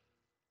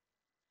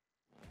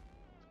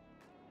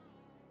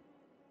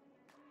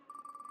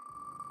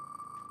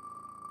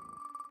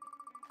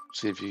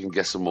 See if you can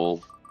guess them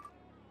all.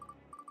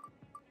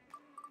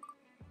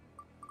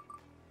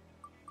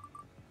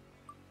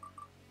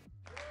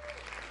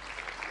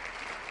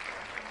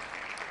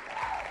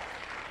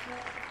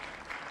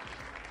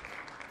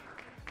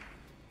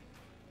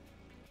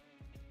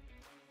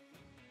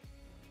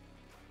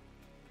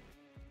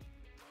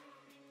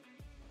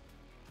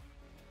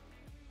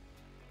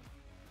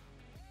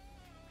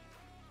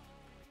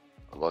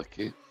 like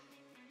it.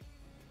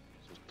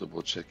 Just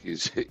double check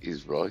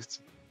he's right.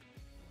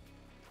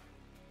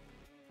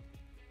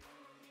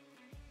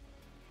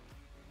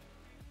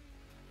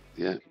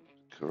 Yeah,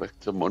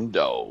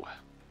 correctamundo.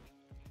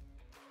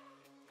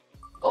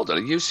 Hold on,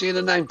 are you seeing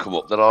a name come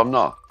up that I'm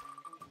not?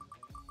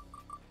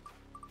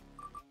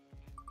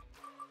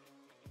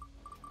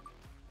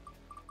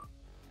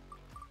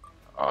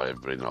 Oh,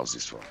 everybody knows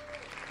this one.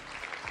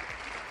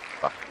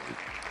 Back.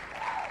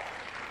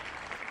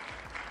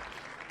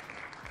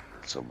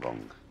 So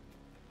wrong.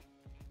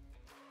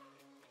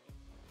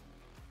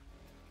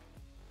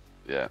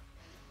 Yeah.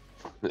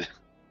 I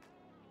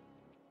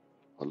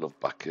love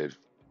Baku.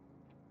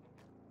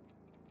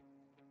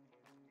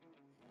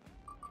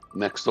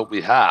 Next up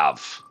we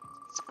have.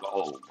 Let's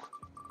go.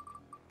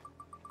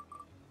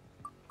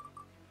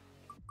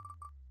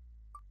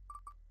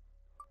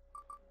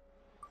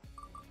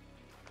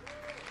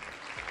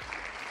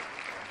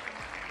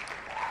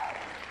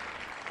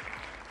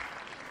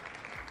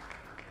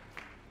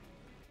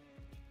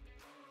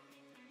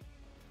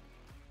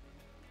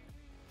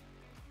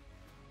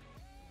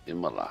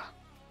 Imola.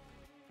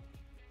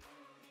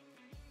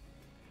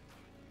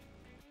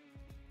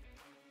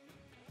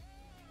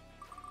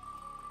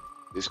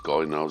 This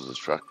guy knows the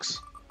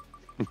tracks.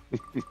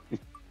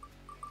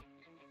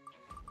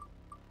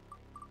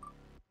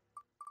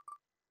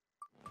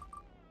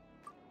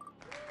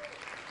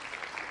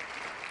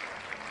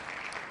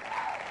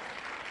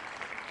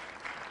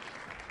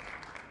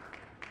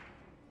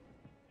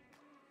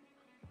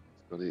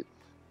 Got it.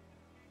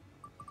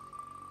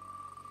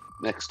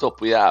 Next up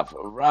we have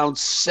round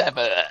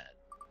 7.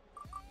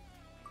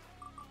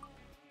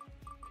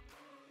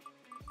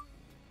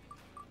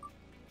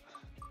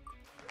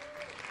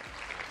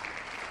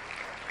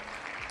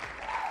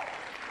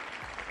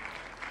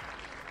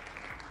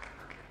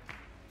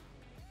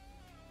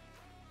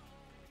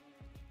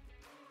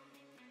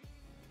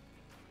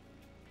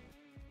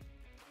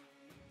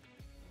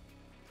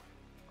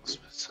 I was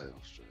going to say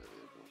Australia,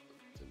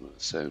 but didn't want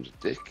to sound a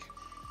dick.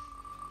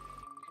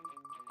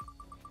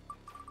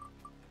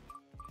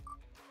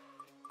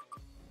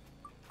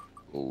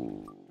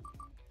 Oh.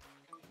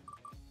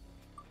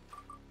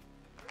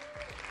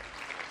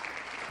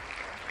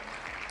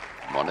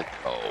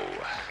 Monaco.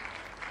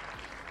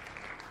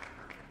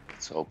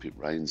 Let's hope it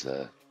rains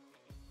there.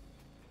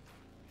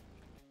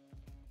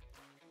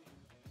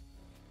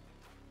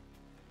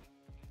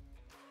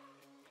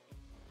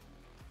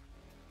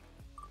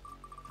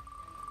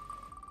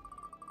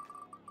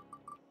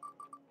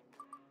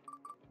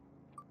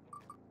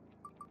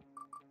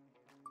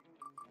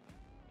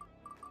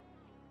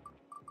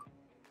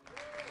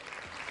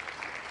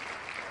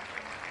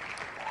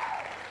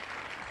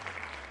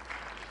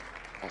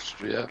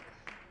 Austria.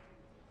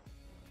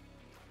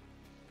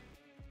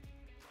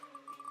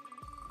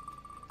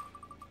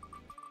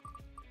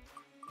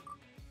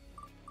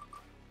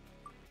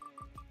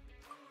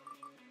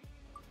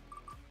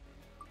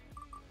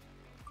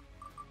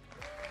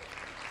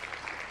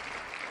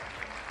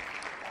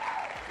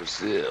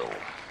 Brazil.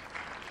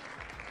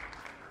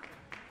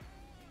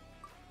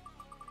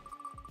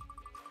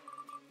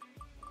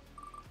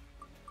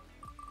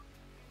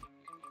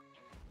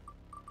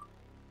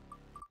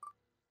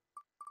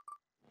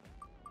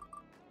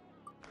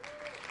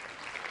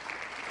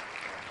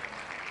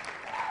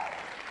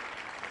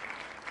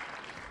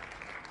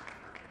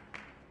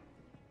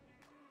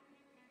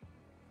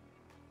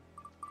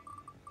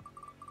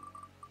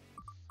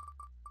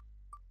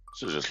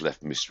 Should have just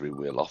left Mystery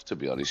Wheel off, to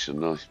be honest,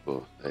 shouldn't I?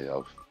 But there you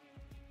go.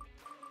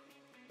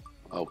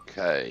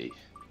 Okay.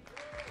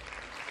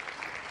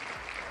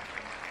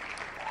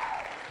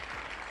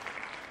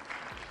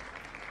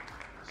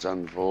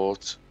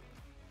 Zandvoort.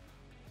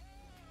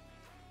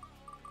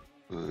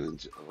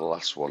 And the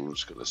last one, I'm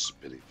just going to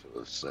spin it for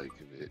the sake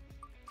of it.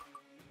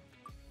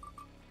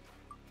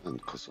 And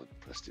because I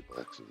pressed it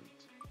by accident.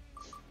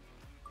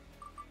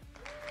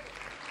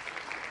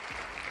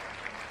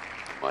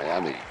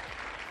 Miami.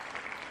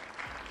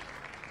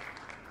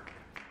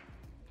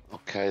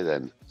 Okay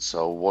then,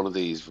 so one of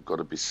these have got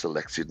to be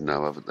selected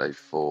now, haven't they,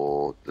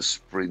 for the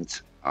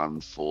sprint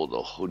and for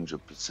the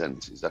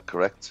 100%, is that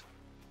correct?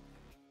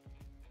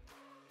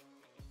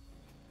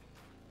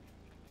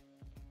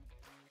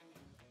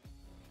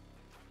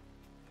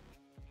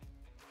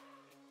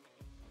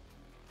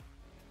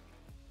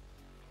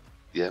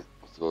 Yeah,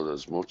 I thought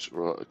as much.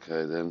 Right,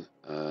 okay then.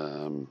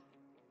 I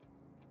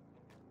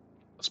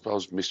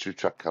suppose mystery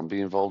track can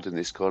be involved in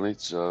this, can't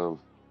it? So,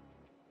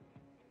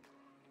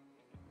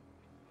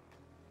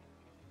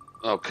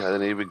 okay,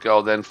 then here we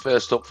go. Then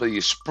first up for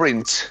your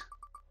sprint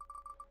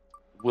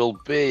will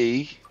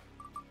be.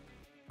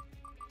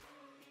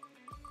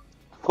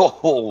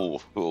 Oh.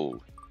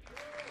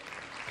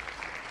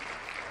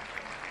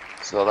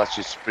 So that's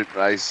your sprint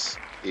race.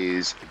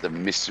 Is the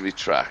mystery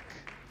track.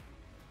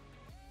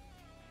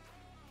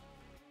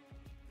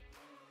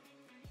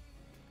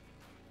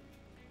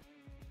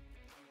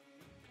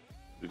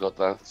 We got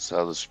that.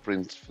 So the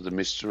sprint for the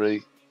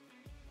mystery.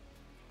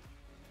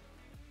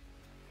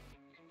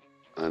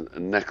 And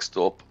And next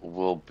up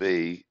will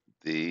be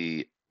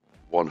the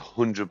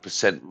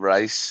 100%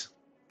 race.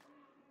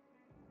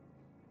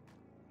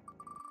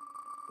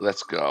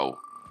 Let's go.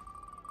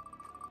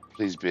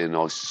 Please be a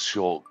nice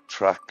short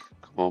track.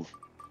 Come on.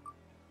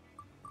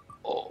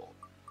 Oh.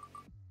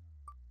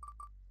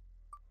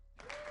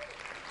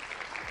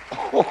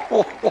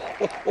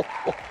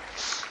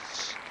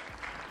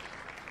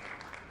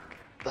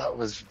 That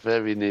was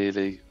very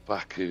nearly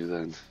Baku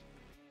then.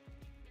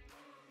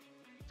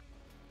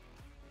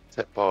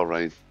 Tech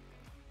Bahrain.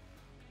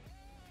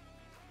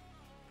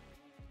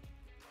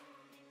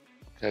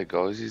 Okay,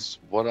 guys,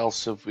 what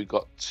else have we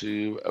got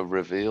to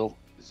reveal?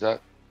 Is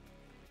that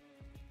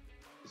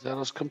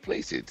us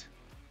completed?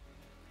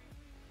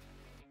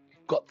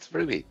 Got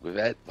through it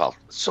without, well,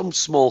 some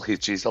small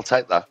hitches. I'll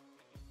take that.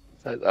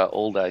 I'll take that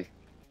all day.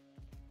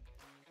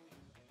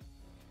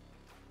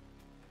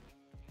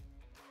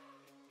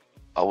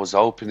 I was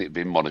hoping it'd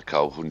be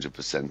Monaco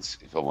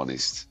 100%, if I'm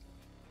honest.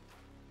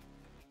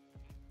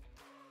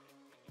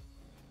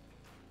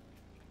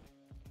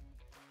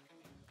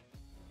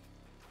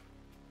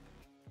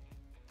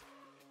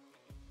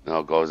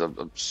 No, guys,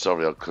 I'm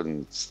sorry I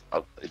couldn't.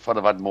 If I'd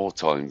have had more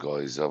time,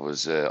 guys, I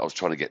was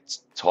trying to get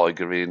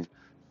Tiger in,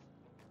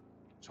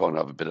 trying to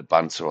have a bit of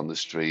banter on the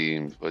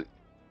stream, but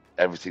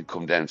everything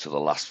come down to the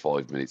last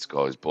 5 minutes,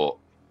 guys. But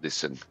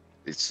listen,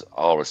 it's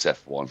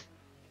RSF1.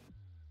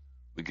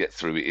 We get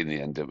through it in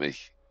the end, don't we?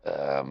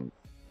 And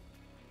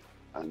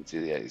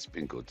yeah, it's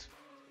been good.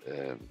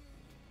 Um,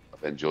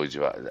 I've enjoyed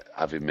you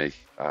having me,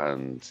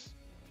 and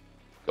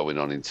going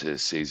on into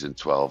season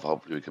 12.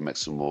 Hopefully, we can make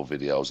some more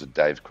videos of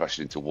Dave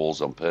crashing into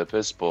walls on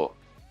purpose, but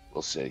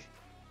we'll see.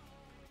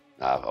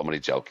 Nah, I'm only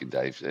joking,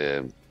 Dave.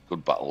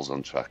 Good battles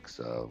on track,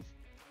 so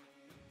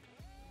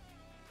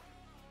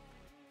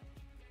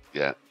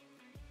yeah.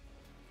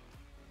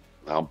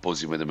 I'm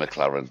buzzing with the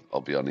McLaren. I'll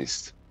be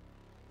honest.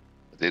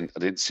 I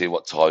didn't see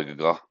what Tiger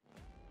got,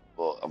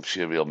 but I'm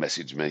sure he'll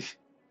message me.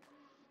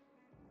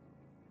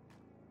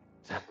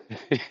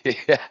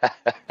 Yeah,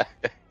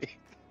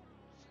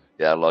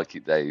 yeah, I like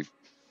it, Dave.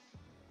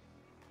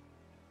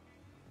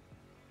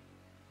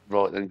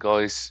 Right then,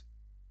 guys,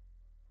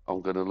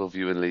 I'm gonna love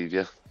you and leave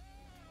you.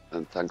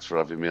 And thanks for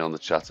having me on the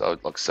chat.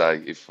 I'd like to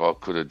say, if I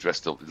could have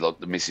dressed up, like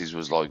the missus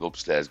was like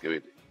upstairs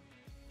going,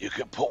 "You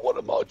can put one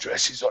of my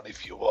dresses on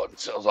if you want."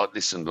 So I was like,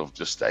 "Listen, love,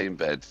 just stay in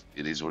bed.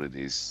 It is what it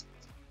is.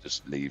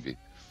 Just leave it."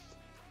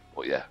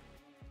 But yeah,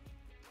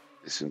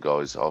 listen,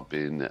 guys, I've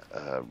been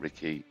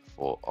Ricky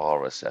for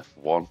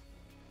RSF1.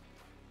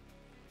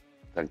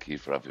 Thank you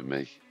for having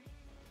me.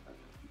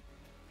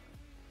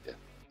 Yeah,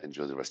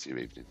 enjoy the rest of your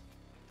evening.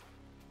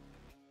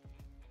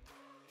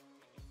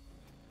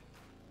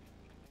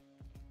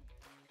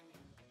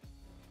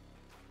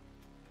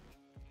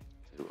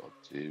 Do what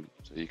I do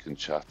so you can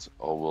chat.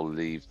 I will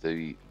leave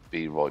the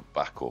Be Right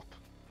back up.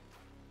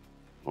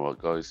 All right,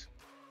 guys.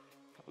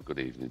 Have a good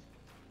evening.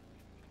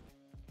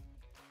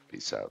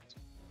 Peace out.